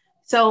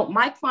 So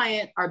my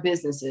client are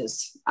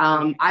businesses.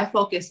 I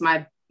focus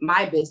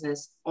my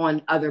business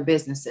on other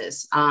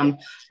businesses,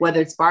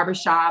 whether it's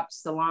barbershops,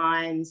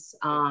 salons,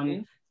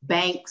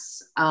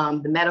 banks,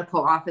 the medical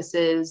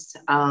offices,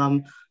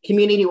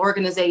 community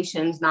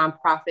organizations,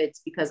 nonprofits,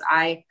 because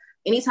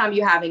anytime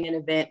you're having an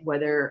event,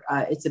 whether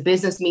it's a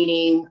business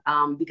meeting,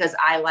 because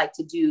I like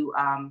to do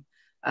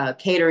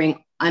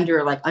catering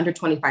under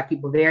 25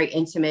 people, very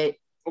intimate,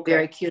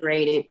 very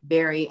curated,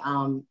 very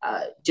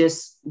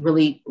just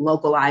really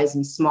localized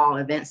and small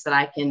events that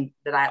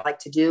I like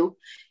to do.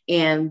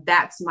 And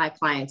that's my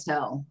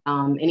clientele.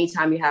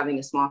 Anytime you're having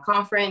a small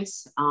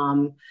conference,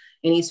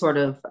 any sort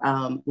of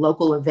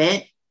local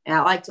event. And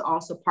I like to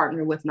also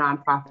partner with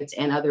nonprofits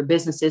and other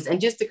businesses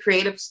and just the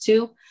creatives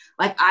too.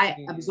 Like I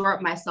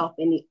absorb myself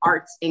in the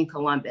arts in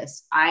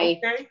Columbus. I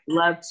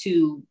love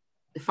to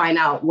find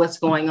out what's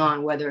going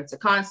on, whether it's a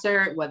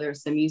concert, whether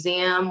it's a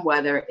museum,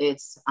 whether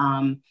it's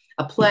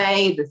a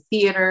play, the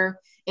theater,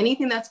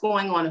 anything that's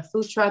going on, a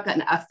food truck,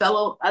 and a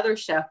fellow other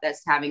chef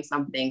that's having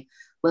something.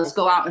 Let's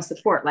go out and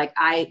support.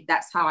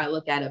 That's how I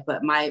look at it.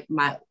 But my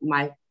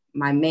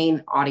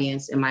main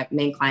audience and my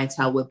main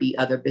clientele would be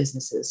other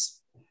businesses.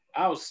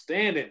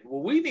 Outstanding.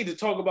 Well, we need to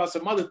talk about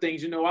some other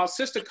things. Our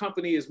sister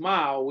company is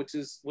MILE, which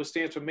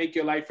stands for Make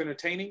Your Life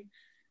Entertaining.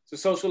 It's a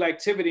social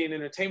activity and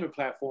entertainment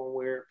platform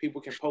where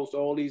people can post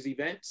all these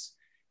events.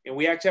 And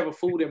we actually have a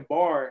food and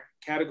bar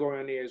category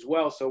on there as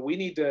well. So we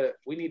need to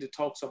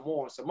talk some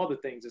more on some other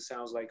things, it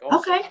sounds like. Also.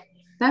 Okay.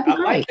 That'd be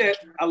great.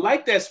 I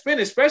like that spin,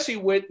 especially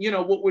with,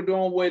 what we're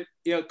doing with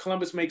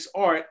Columbus Makes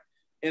Art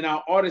in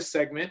our artist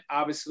segment,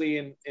 obviously,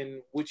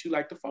 in what you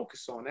like to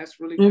focus on. That's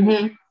really cool.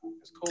 Mm-hmm.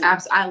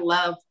 That's cool. I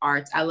love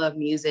art. I love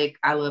music.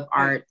 I love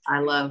art.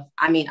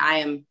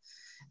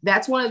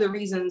 That's one of the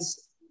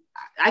reasons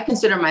I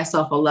consider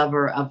myself a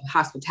lover of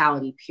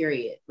hospitality,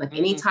 period. Like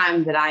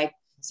anytime that I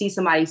see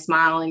somebody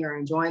smiling or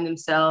enjoying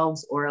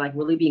themselves or like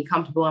really being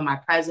comfortable in my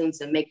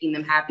presence and making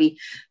them happy,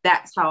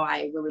 that's how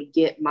I really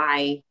get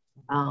my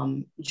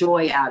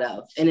joy out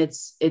of. And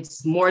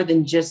it's more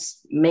than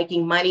just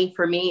making money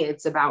for me.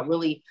 It's about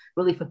really,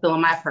 really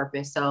fulfilling my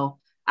purpose. So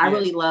I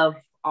really love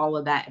all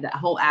of that, the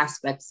whole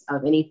aspects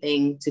of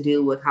anything to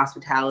do with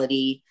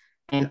hospitality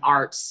and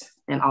arts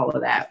and all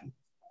of that.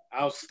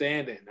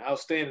 Outstanding.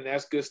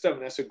 That's good stuff.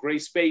 And that's a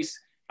great space.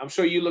 I'm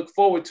sure you look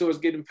forward to us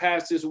getting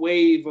past this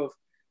wave of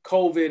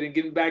COVID and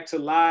getting back to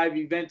live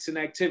events and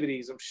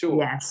activities, I'm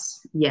sure.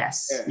 Yeah,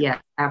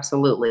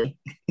 absolutely.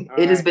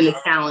 It has been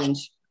a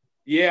challenge.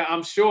 Yeah,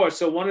 I'm sure.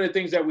 So one of the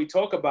things that we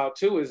talk about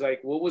too is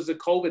like, what was the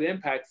COVID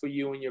impact for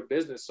you and your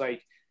business?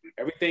 Like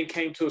everything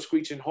came to a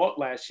screeching halt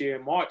last year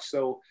in March.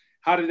 So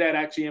how did that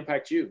actually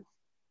impact you?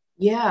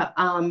 Yeah,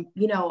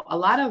 a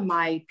lot of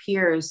my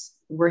peers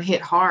were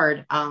hit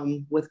hard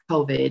with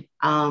COVID,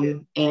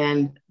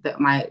 and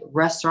my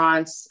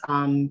restaurants,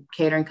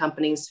 catering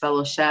companies,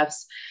 fellow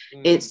chefs,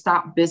 it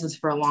stopped business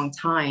for a long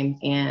time.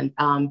 And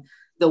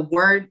the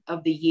word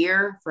of the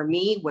year for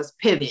me was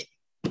pivot,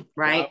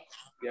 right?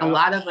 Yep. A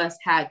lot of us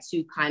had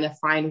to kind of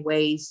find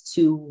ways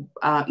to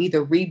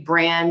either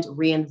rebrand,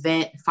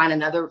 reinvent, find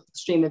another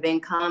stream of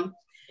income.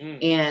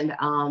 And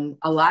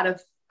a lot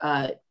of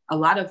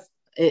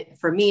it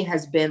for me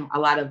has been a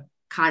lot of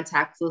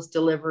contactless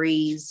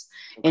deliveries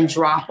and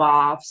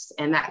drop-offs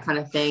and that kind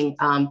of thing.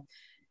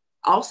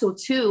 Also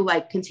too,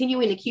 like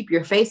continuing to keep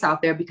your face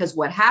out there, because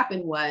what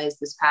happened was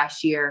this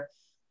past year,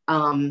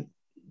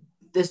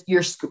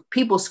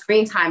 people's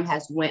screen time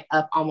has went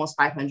up almost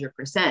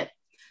 500%.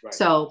 Right.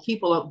 So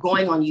people are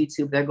going on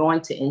YouTube, they're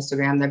going to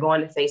Instagram, they're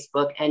going to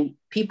Facebook, and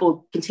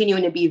people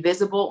continuing to be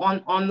visible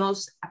on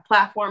those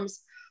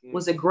platforms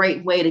was a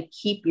great way to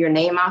keep your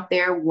name out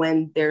there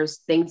when there's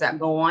things that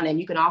go on. And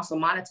you can also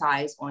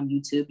monetize on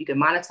YouTube. You can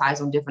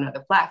monetize on different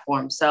other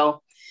platforms.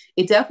 So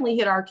it definitely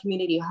hit our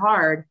community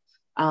hard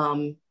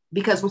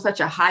because we're such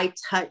a high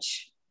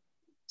touch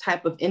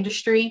type of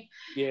industry.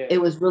 Yeah.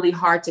 It was really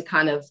hard to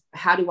kind of,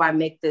 how do I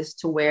make this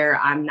to where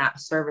I'm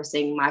not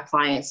servicing my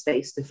clients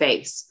face to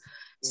face?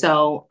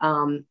 So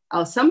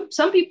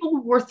some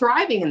people were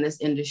thriving in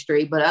this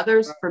industry, but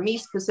others, for me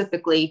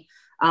specifically,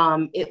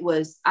 I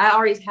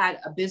already had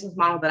a business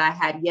model that I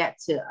had yet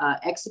to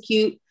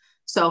execute.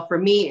 So for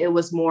me, it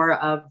was more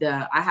of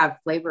I have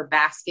flavor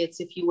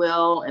baskets, if you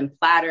will, and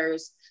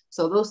platters.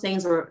 So those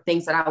things were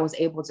things that I was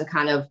able to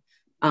kind of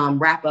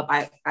wrap up.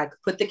 I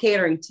put the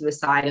catering to the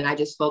side and I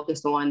just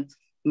focused on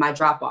my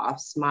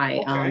drop-offs,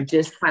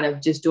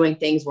 just doing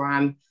things where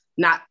I'm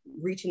not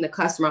reaching the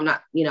customer. I'm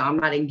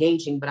not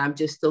engaging, but I'm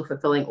just still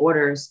fulfilling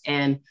orders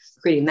and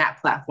creating that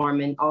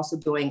platform, and also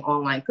doing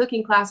online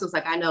cooking classes.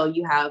 Like I know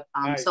you have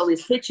Nice.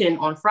 Sully's Kitchen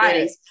on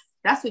Fridays. Yeah.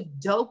 That's a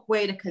dope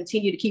way to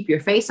continue to keep your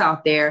face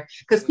out there,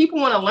 because people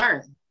want to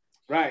learn.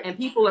 Right. And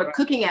people are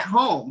cooking at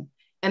home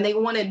and they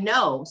want to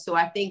know. So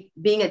I think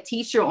being a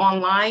teacher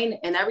online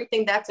and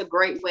everything, that's a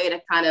great way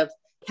to kind of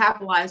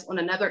capitalize on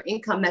another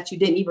income that you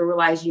didn't even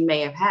realize you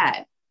may have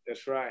had.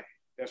 That's right.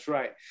 That's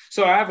right.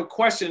 So I have a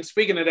question.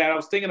 Speaking of that, I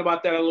was thinking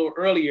about that a little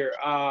earlier.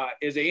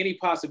 Is there any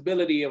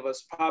possibility of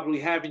us probably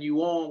having you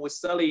on with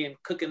Sully and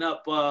cooking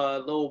up a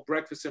little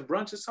breakfast and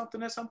brunch or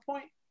something at some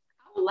point?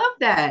 I would love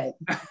that.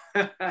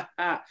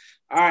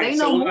 All right. Say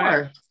no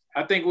more.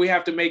 I think we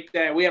have to make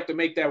that. We have to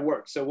make that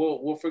work. So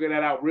we'll figure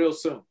that out real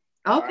soon.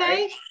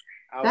 Okay.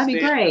 Right? That'd be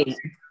great.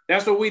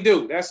 That's what we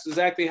do. That's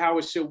exactly how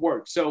it should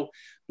work. So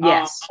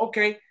yes.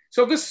 Okay.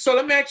 So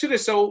let me ask you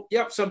this. So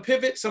some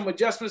pivots, some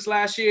adjustments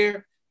last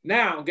year.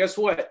 Now, guess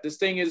what? This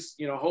thing is,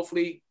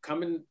 hopefully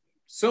coming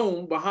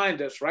soon behind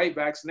us, right?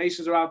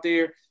 Vaccinations are out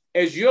there.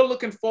 As you're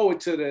looking forward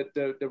to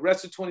the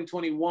rest of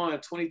 2021,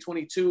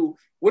 2022,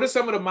 what are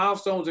some of the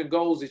milestones and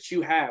goals that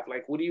you have?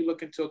 Like, what are you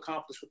looking to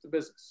accomplish with the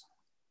business?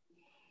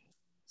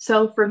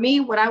 So for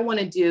me, what I want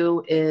to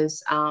do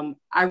is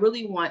I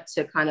really want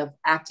to kind of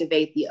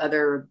activate the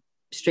other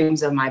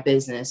streams of my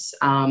business.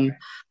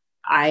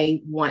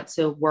 I want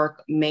to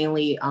work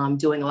mainly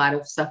doing a lot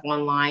of stuff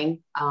online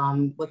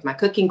with my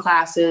cooking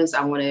classes.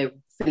 I want to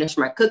finish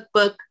my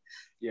cookbook.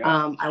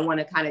 Yeah. I want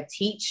to kind of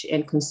teach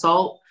and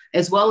consult,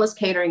 as well as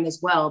catering as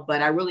well.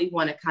 But I really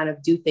want to kind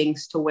of do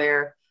things to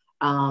where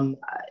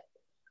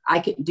I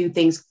can do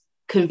things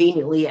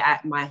conveniently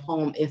at my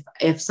home.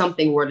 If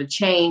something were to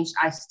change,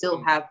 I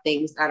still have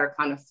things that are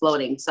kind of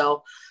floating.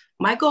 So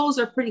my goals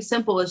are pretty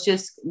simple. It's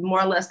just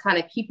more or less kind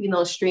of keeping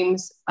those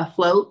streams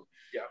afloat.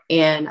 Yeah.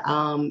 And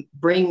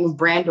bring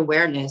brand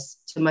awareness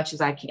as much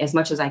as I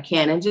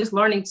can, and just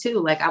learning too.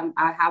 Like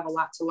I have a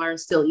lot to learn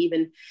still,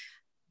 even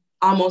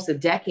almost a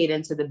decade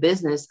into the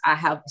business. I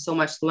have so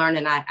much to learn,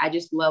 and I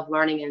just love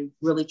learning and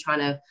really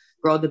trying to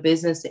grow the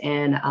business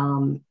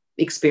and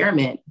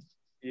experiment.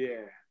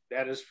 Yeah,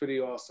 that is pretty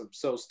awesome.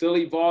 So still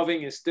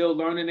evolving and still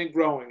learning and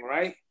growing,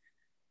 right?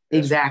 That's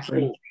exactly.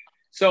 Cool.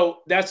 So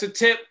that's a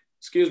tip.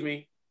 Excuse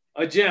me,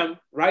 a gem,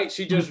 right?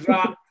 She just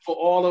dropped for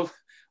all of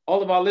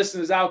our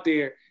listeners out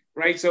there,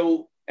 right?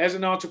 So as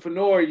an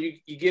entrepreneur, you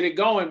get it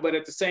going, but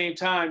at the same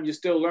time, you're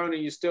still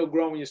learning, you're still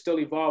growing, you're still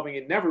evolving.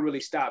 It never really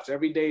stops.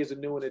 Every day is a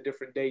new and a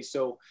different day.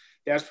 So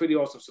that's pretty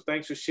awesome. So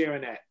thanks for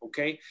sharing that.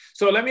 Okay.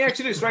 So let me ask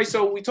you this, right?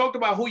 So we talked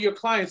about who your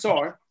clients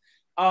are.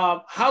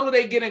 How do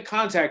they get in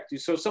contact with you?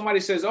 So somebody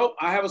says, oh,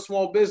 I have a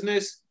small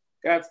business,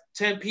 got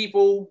 10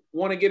 people,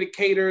 want to get it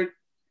catered,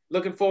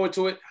 looking forward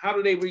to it. How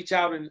do they reach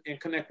out and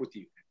connect with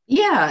you?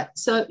 Yeah.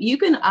 So you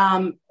can,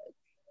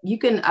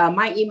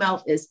 my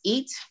email is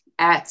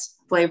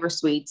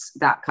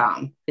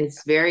eat@flavorsweets.com.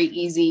 It's very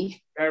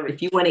easy.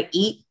 If you want to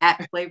eat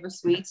at Flavor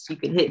Sweets, you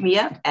can hit me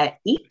up at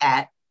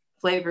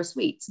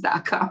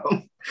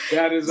eat@flavorsweets.com.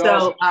 That is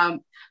awesome. So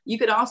you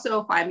could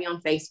also find me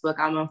on Facebook.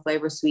 I'm on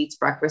Flavor Sweets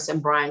Breakfast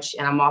and Brunch,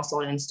 and I'm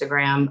also on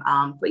Instagram.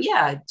 But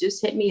yeah,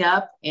 just hit me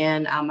up,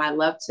 and I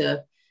love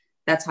to.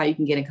 That's how you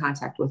can get in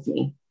contact with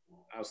me.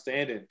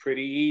 Outstanding.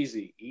 Pretty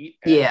easy. Eat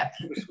at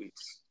Flavor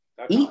Sweets.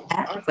 Eat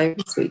at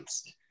Flavor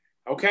Sweets.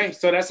 Okay,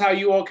 so that's how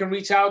you all can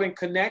reach out and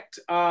connect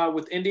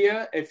with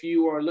India if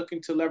you are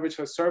looking to leverage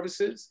her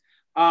services.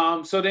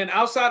 So then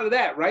outside of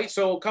that, right?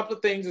 So a couple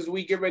of things as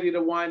we get ready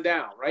to wind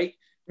down, right?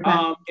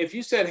 Okay. If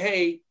you said,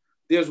 hey,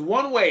 there's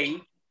one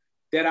way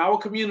that our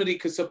community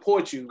could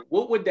support you,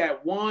 what would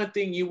that one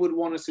thing you would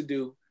want us to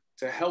do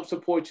to help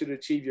support you to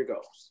achieve your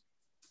goals?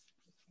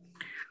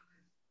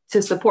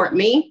 To support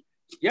me?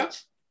 Yep.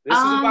 This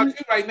is about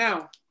you right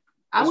now.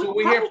 That's what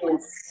we're here for.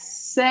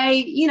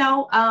 Say,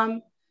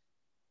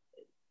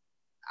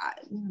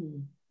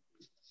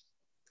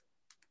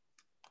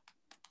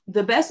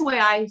 the best way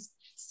I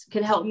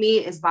can help me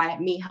is by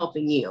me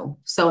helping you.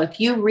 So if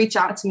you reach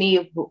out to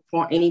me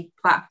for any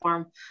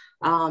platform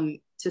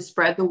to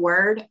spread the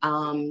word,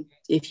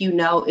 if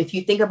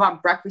you think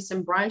about breakfast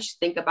and brunch,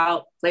 think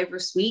about Flavor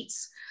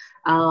Sweets.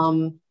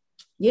 Other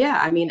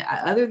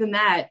than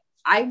that,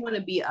 I want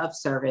to be of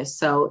service.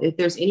 So if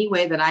there's any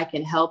way that I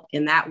can help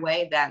in that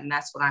way,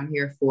 that's what I'm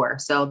here for.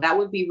 So that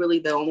would be really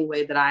the only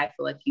way that I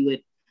feel like you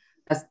would,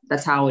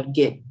 that's how I would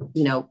get,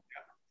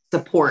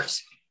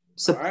 support.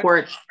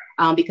 Right.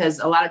 Because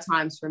a lot of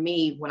times for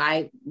me, when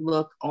I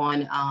look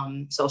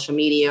on social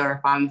media, or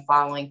if I'm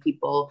following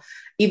people,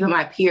 even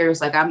my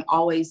peers, like I'm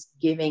always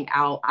giving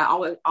out,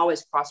 I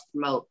always cross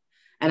promote.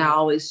 And I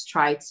always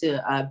try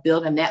to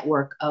build a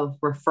network of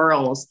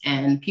referrals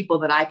and people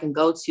that I can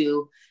go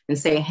to and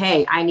say,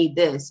 hey, I need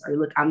this, or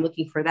look, I'm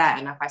looking for that.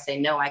 And if I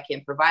say, no, I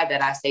can't provide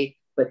that, I say,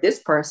 but this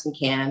person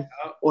can,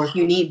 or if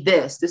you need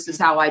this is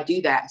how I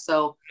do that.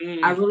 So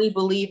I really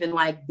believe in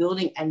like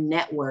building a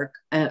network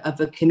of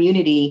a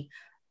community,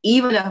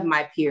 even of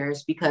my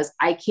peers, because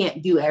I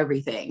can't do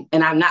everything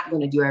and I'm not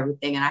going to do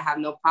everything. And I have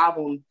no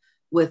problem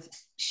with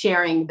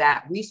sharing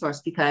that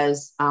resource,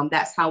 because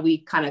that's how we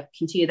kind of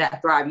continue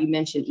that thrive. You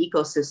mentioned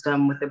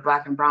ecosystem with the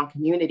Black and Brown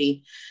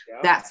community. Yeah.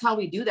 That's how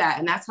we do that.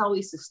 And that's how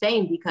we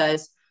sustain,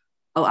 because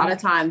a lot of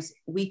times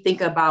we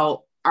think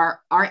about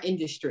our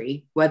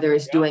industry, whether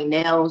it's doing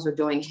nails or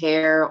doing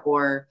hair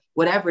or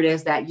whatever it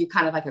is, that you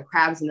kind of like a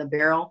crabs in the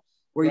barrel,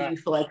 where you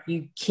feel like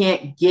you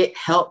can't get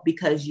help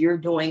because you're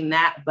doing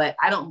that. But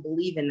I don't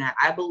believe in that.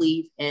 I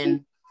believe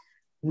in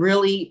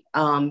really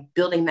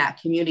building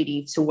that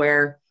community to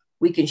where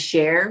we can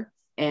share,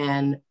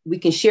 and we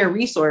can share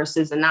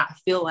resources and not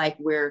feel like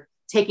we're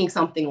taking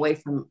something away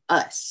from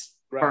us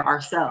or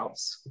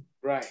ourselves.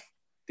 Right.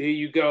 There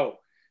you go.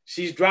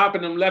 She's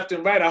dropping them left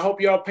and right. I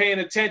hope y'all paying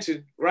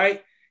attention,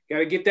 right? Got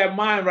to get that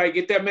mind right,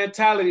 get that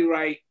mentality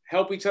right,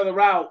 help each other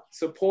out,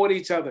 support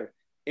each other,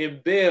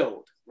 and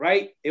build,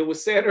 right? It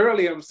was said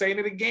earlier, I'm saying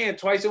it again,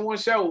 twice in one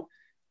show,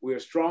 we're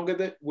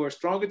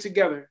stronger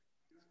together,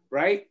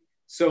 right?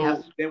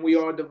 So then we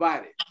are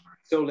divided.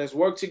 So let's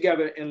work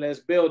together and let's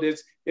build.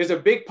 There's a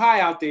big pie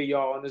out there,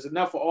 y'all, and there's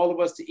enough for all of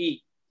us to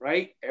eat,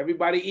 right?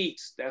 Everybody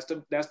eats. That's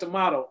the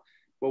motto.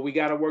 But we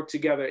got to work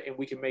together, and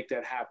we can make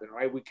that happen,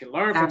 right? We can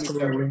learn from each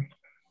other,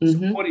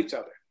 support each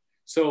other.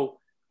 So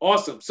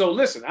awesome. So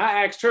listen,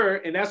 I asked her,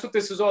 and that's what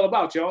this is all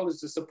about, y'all, is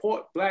to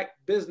support Black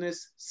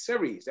business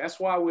series. That's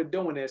why we're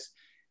doing this.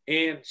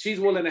 And she's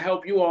willing to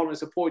help you all and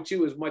support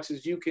you as much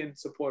as you can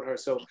support her.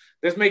 So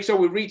let's make sure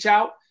we reach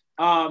out.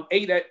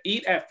 Eat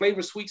at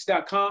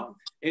flavorsweets.com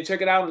and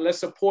check it out, and let's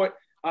support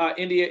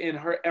India in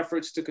her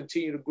efforts to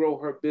continue to grow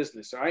her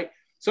business. All right.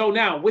 So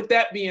now, with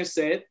that being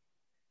said,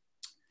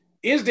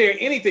 is there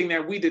anything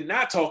that we did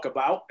not talk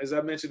about, as I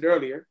mentioned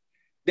earlier,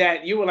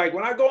 that you were like,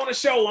 when I go on the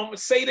show, I'm going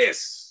to say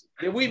this?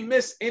 Did we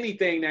miss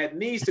anything that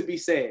needs to be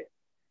said?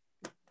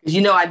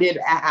 You know, I did.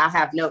 I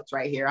have notes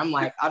right here. I'm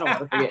like, I don't want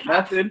to forget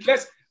nothing.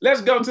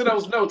 Let's go to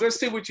those notes. Let's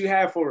see what you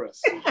have for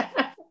us.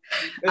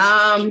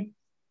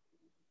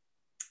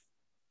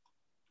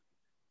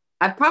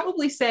 I'd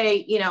probably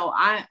say, you know,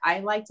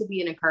 I like to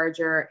be an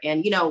encourager.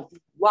 And, you know,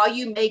 while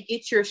you may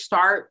get your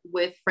start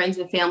with friends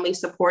and family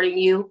supporting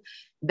you,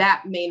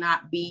 that may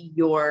not be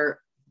your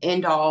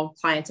end all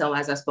clientele,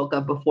 as I spoke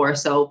of before.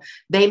 So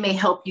they may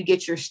help you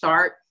get your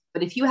start.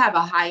 But if you have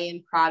a high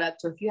end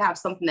product, or if you have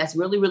something that's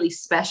really, really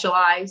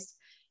specialized,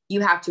 you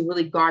have to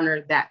really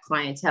garner that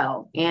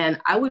clientele. And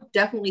I would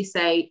definitely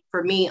say,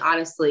 for me,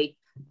 honestly,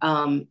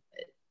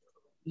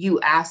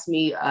 you asked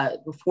me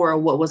before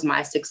what was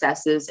my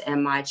successes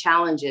and my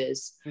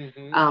challenges.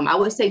 I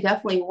would say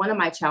definitely one of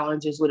my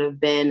challenges would have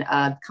been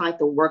kind of like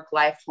the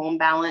work-life home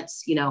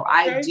balance. You know,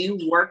 I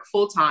do work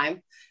full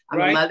time. I'm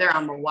a mother,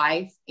 I'm a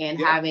wife,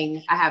 and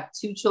I have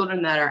 2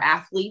 children that are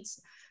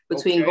athletes.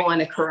 Between going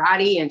to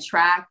karate and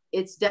track,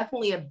 it's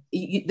definitely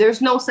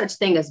there's no such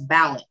thing as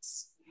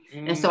balance.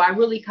 And so I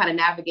really kind of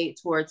navigate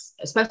towards,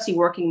 especially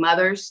working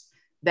mothers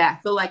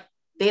that feel like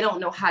they don't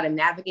know how to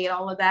navigate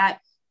all of that.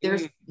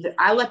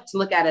 I like to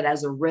look at it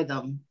as a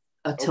rhythm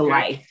to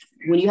life.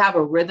 When you have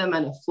a rhythm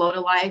and a flow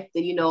to life,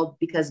 then, you know,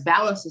 because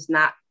balance is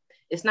not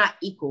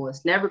equal.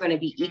 It's never going to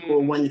be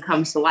equal when it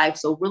comes to life.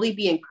 So really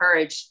be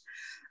encouraged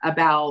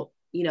about,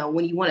 you know,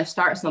 when you want to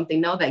start something,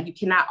 know that you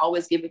cannot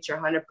always give it your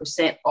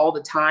 100% all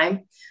the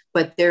time,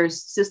 but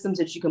there's systems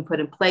that you can put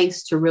in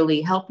place to really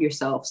help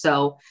yourself.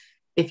 So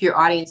if your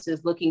audience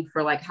is looking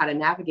for like how to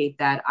navigate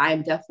that,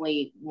 I'm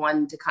definitely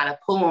one to kind of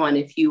pull on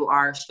if you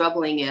are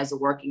struggling as a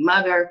working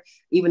mother,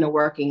 even a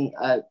working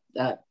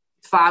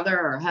father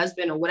or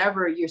husband, or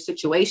whatever your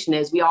situation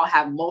is. We all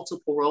have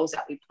multiple roles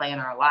that we play in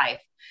our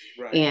life.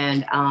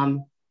 And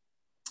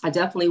I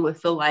definitely would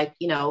feel like,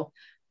 you know,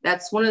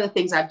 that's one of the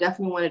things I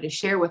definitely wanted to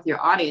share with your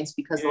audience,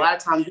 because a lot of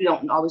times we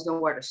don't always know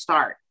where to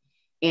start.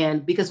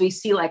 And because we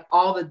see like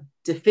all the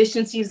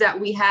deficiencies that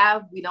we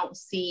have, we don't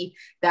see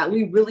that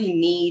we really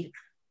need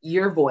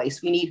your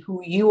voice. We need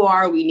who you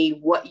are. We need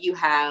what you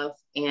have,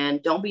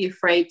 and don't be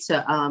afraid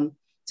to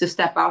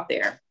step out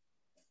there.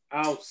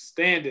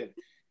 Outstanding.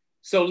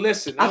 So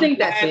listen, I think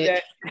that's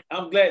it.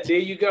 I'm glad. There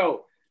you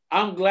go.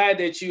 I'm glad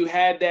that you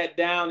had that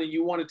down and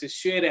you wanted to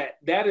share that.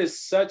 That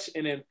is such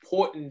an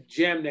important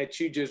gem that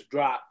you just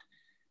dropped.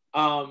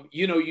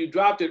 You know, you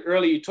dropped it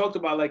earlier. You talked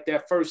about like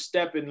that first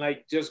step and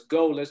like, just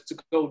go, let's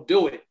go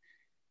do it.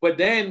 But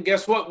then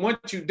guess what?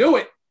 Once you do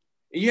it,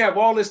 and you have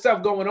all this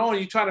stuff going on,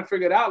 you're trying to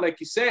figure it out, like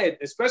you said,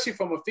 especially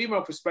from a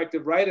female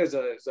perspective, right? As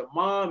a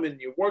mom,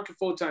 and you're working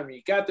full time, and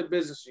you got the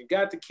business, you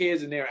got the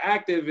kids, and they're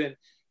active, and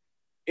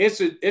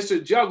it's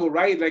a juggle,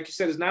 right? Like you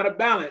said, it's not a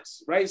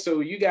balance, right? So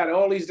you got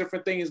all these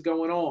different things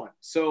going on.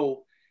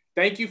 So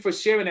thank you for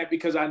sharing that,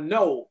 because I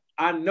know,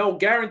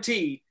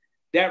 guaranteed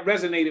that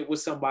resonated with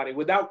somebody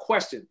without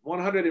question,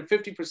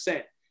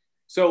 150%.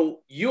 So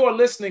you are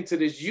listening to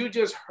this. You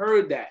just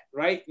heard that,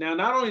 right? Now,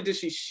 not only did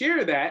she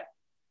share that,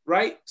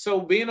 right?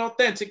 So being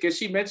authentic, as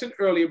she mentioned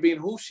earlier, being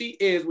who she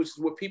is, which is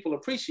what people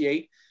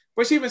appreciate,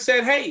 but she even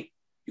said, hey,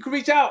 you can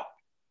reach out.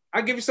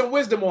 I'll give you some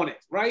wisdom on it,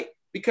 right?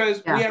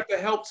 Because we have to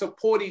help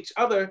support each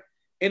other.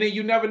 And then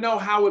you never know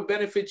how it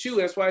benefits you.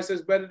 That's why it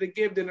says better to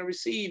give than to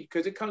receive,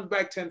 because it comes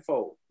back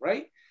tenfold,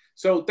 right?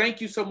 So thank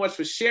you so much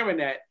for sharing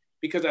that,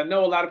 because I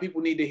know a lot of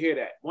people need to hear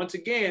that. Once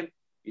again,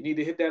 you need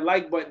to hit that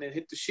like button and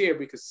hit the share,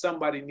 because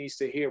somebody needs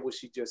to hear what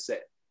she just said.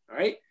 All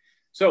right.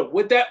 So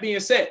with that being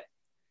said,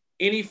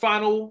 any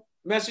final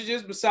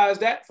messages besides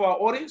that for our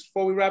audience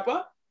before we wrap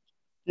up?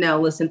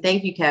 No, listen,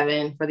 thank you,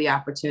 Kevin, for the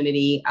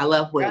opportunity. I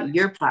love what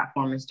your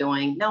platform is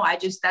doing. No,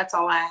 that's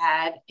all I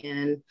had.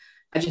 And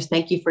I just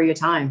thank you for your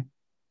time.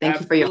 Thank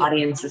you for your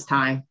audience's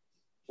time.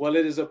 Well,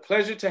 it is a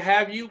pleasure to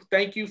have you.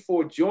 Thank you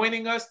for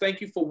joining us.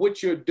 Thank you for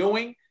what you're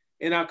doing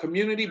in our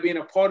community, being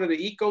a part of the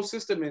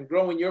ecosystem and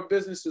growing your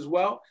business as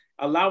well,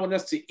 allowing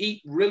us to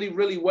eat really,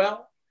 really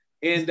well.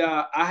 And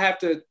I have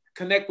to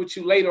connect with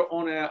you later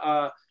on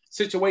a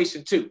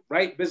situation too,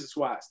 right?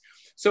 Business-wise.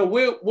 So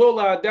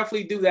we'll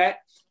definitely do that.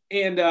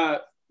 And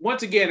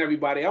once again,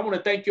 everybody, I want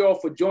to thank you all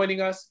for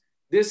joining us.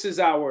 This is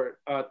our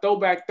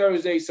Throwback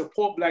Thursday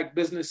Support Black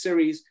Business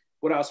Series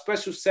with our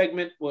special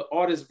segment with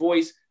Artist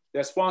Voice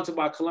that's sponsored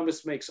by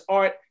Columbus Makes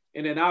Art.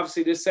 And then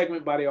obviously this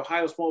segment by the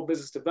Ohio Small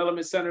Business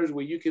Development Centers,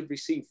 where you can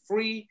receive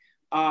free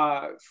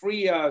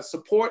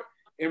support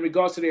in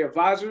regards to their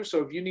advisors.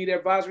 So if you need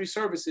advisory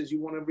services,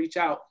 you want to reach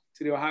out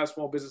to the Ohio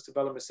Small Business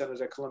Development Centers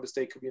at Columbus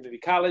State Community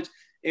College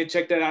and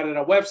check that out at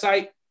our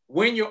website.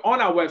 When you're on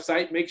our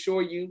website, make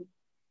sure you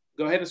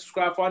go ahead and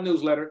subscribe for our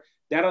newsletter.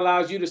 That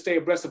allows you to stay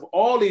abreast of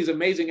all these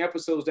amazing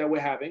episodes that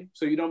we're having,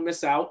 so you don't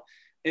miss out.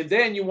 And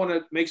then you want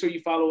to make sure you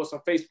follow us on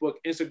Facebook,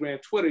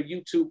 Instagram, Twitter,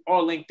 YouTube,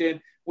 or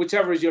LinkedIn,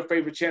 whichever is your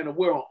favorite channel.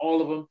 We're on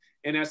all of them,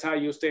 and that's how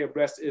you'll stay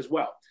abreast as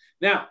well.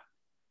 Now,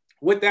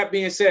 with that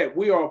being said,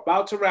 we are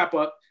about to wrap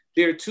up.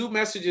 There are two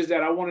messages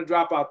that I want to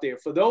drop out there.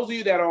 For those of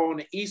you that are on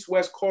the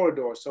east-west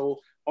corridor, so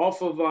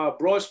off of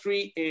Broad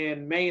Street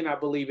in Maine, I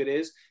believe it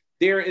is,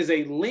 there is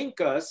a Link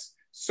Us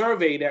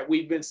survey that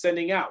we've been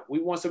sending out. We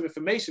want some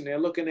information. They're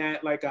looking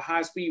at like a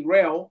high-speed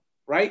rail,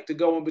 right, to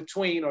go in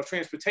between, or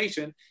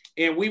transportation.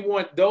 And we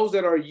want those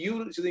that are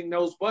using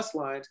those bus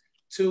lines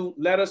to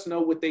let us know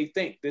what they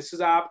think. This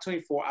is our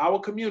opportunity for our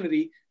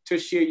community to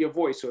share your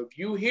voice. So if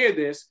you hear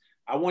this,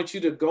 I want you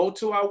to go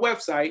to our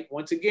website.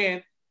 Once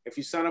again, if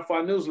you sign up for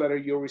our newsletter,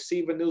 you'll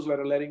receive a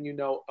newsletter letting you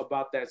know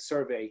about that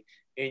survey,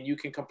 and you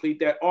can complete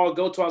that, or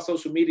go to our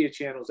social media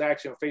channels,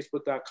 actually on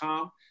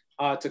Facebook.com,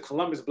 to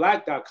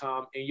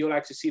ColumbusBlack.com, and you'll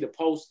actually see the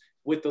post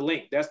with the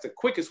link. That's the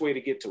quickest way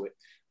to get to it.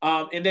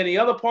 And then the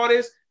other part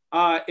is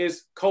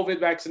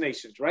COVID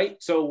vaccinations, right?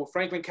 So with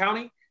Franklin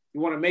County,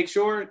 you want to make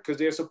sure, because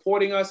they're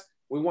supporting us,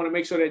 we want to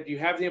make sure that you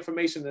have the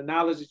information, the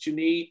knowledge that you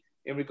need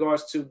in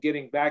regards to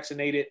getting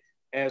vaccinated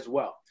as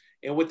well.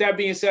 And with that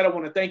being said, I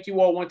want to thank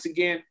you all once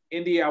again.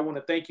 India, I want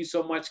to thank you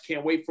so much.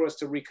 Can't wait for us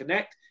to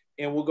reconnect,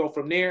 and we'll go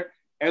from there.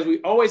 As we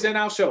always end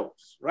our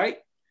shows, right?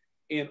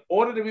 In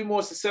order to be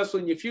more successful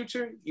in your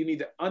future, you need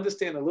to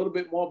understand a little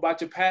bit more about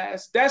your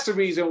past. That's the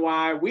reason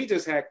why we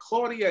just had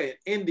Claudia and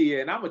India,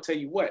 and I'm going to tell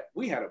you what,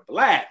 we had a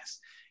blast.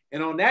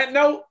 And on that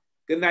note,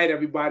 good night,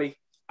 everybody.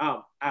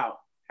 I'm out.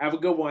 Have a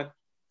good one.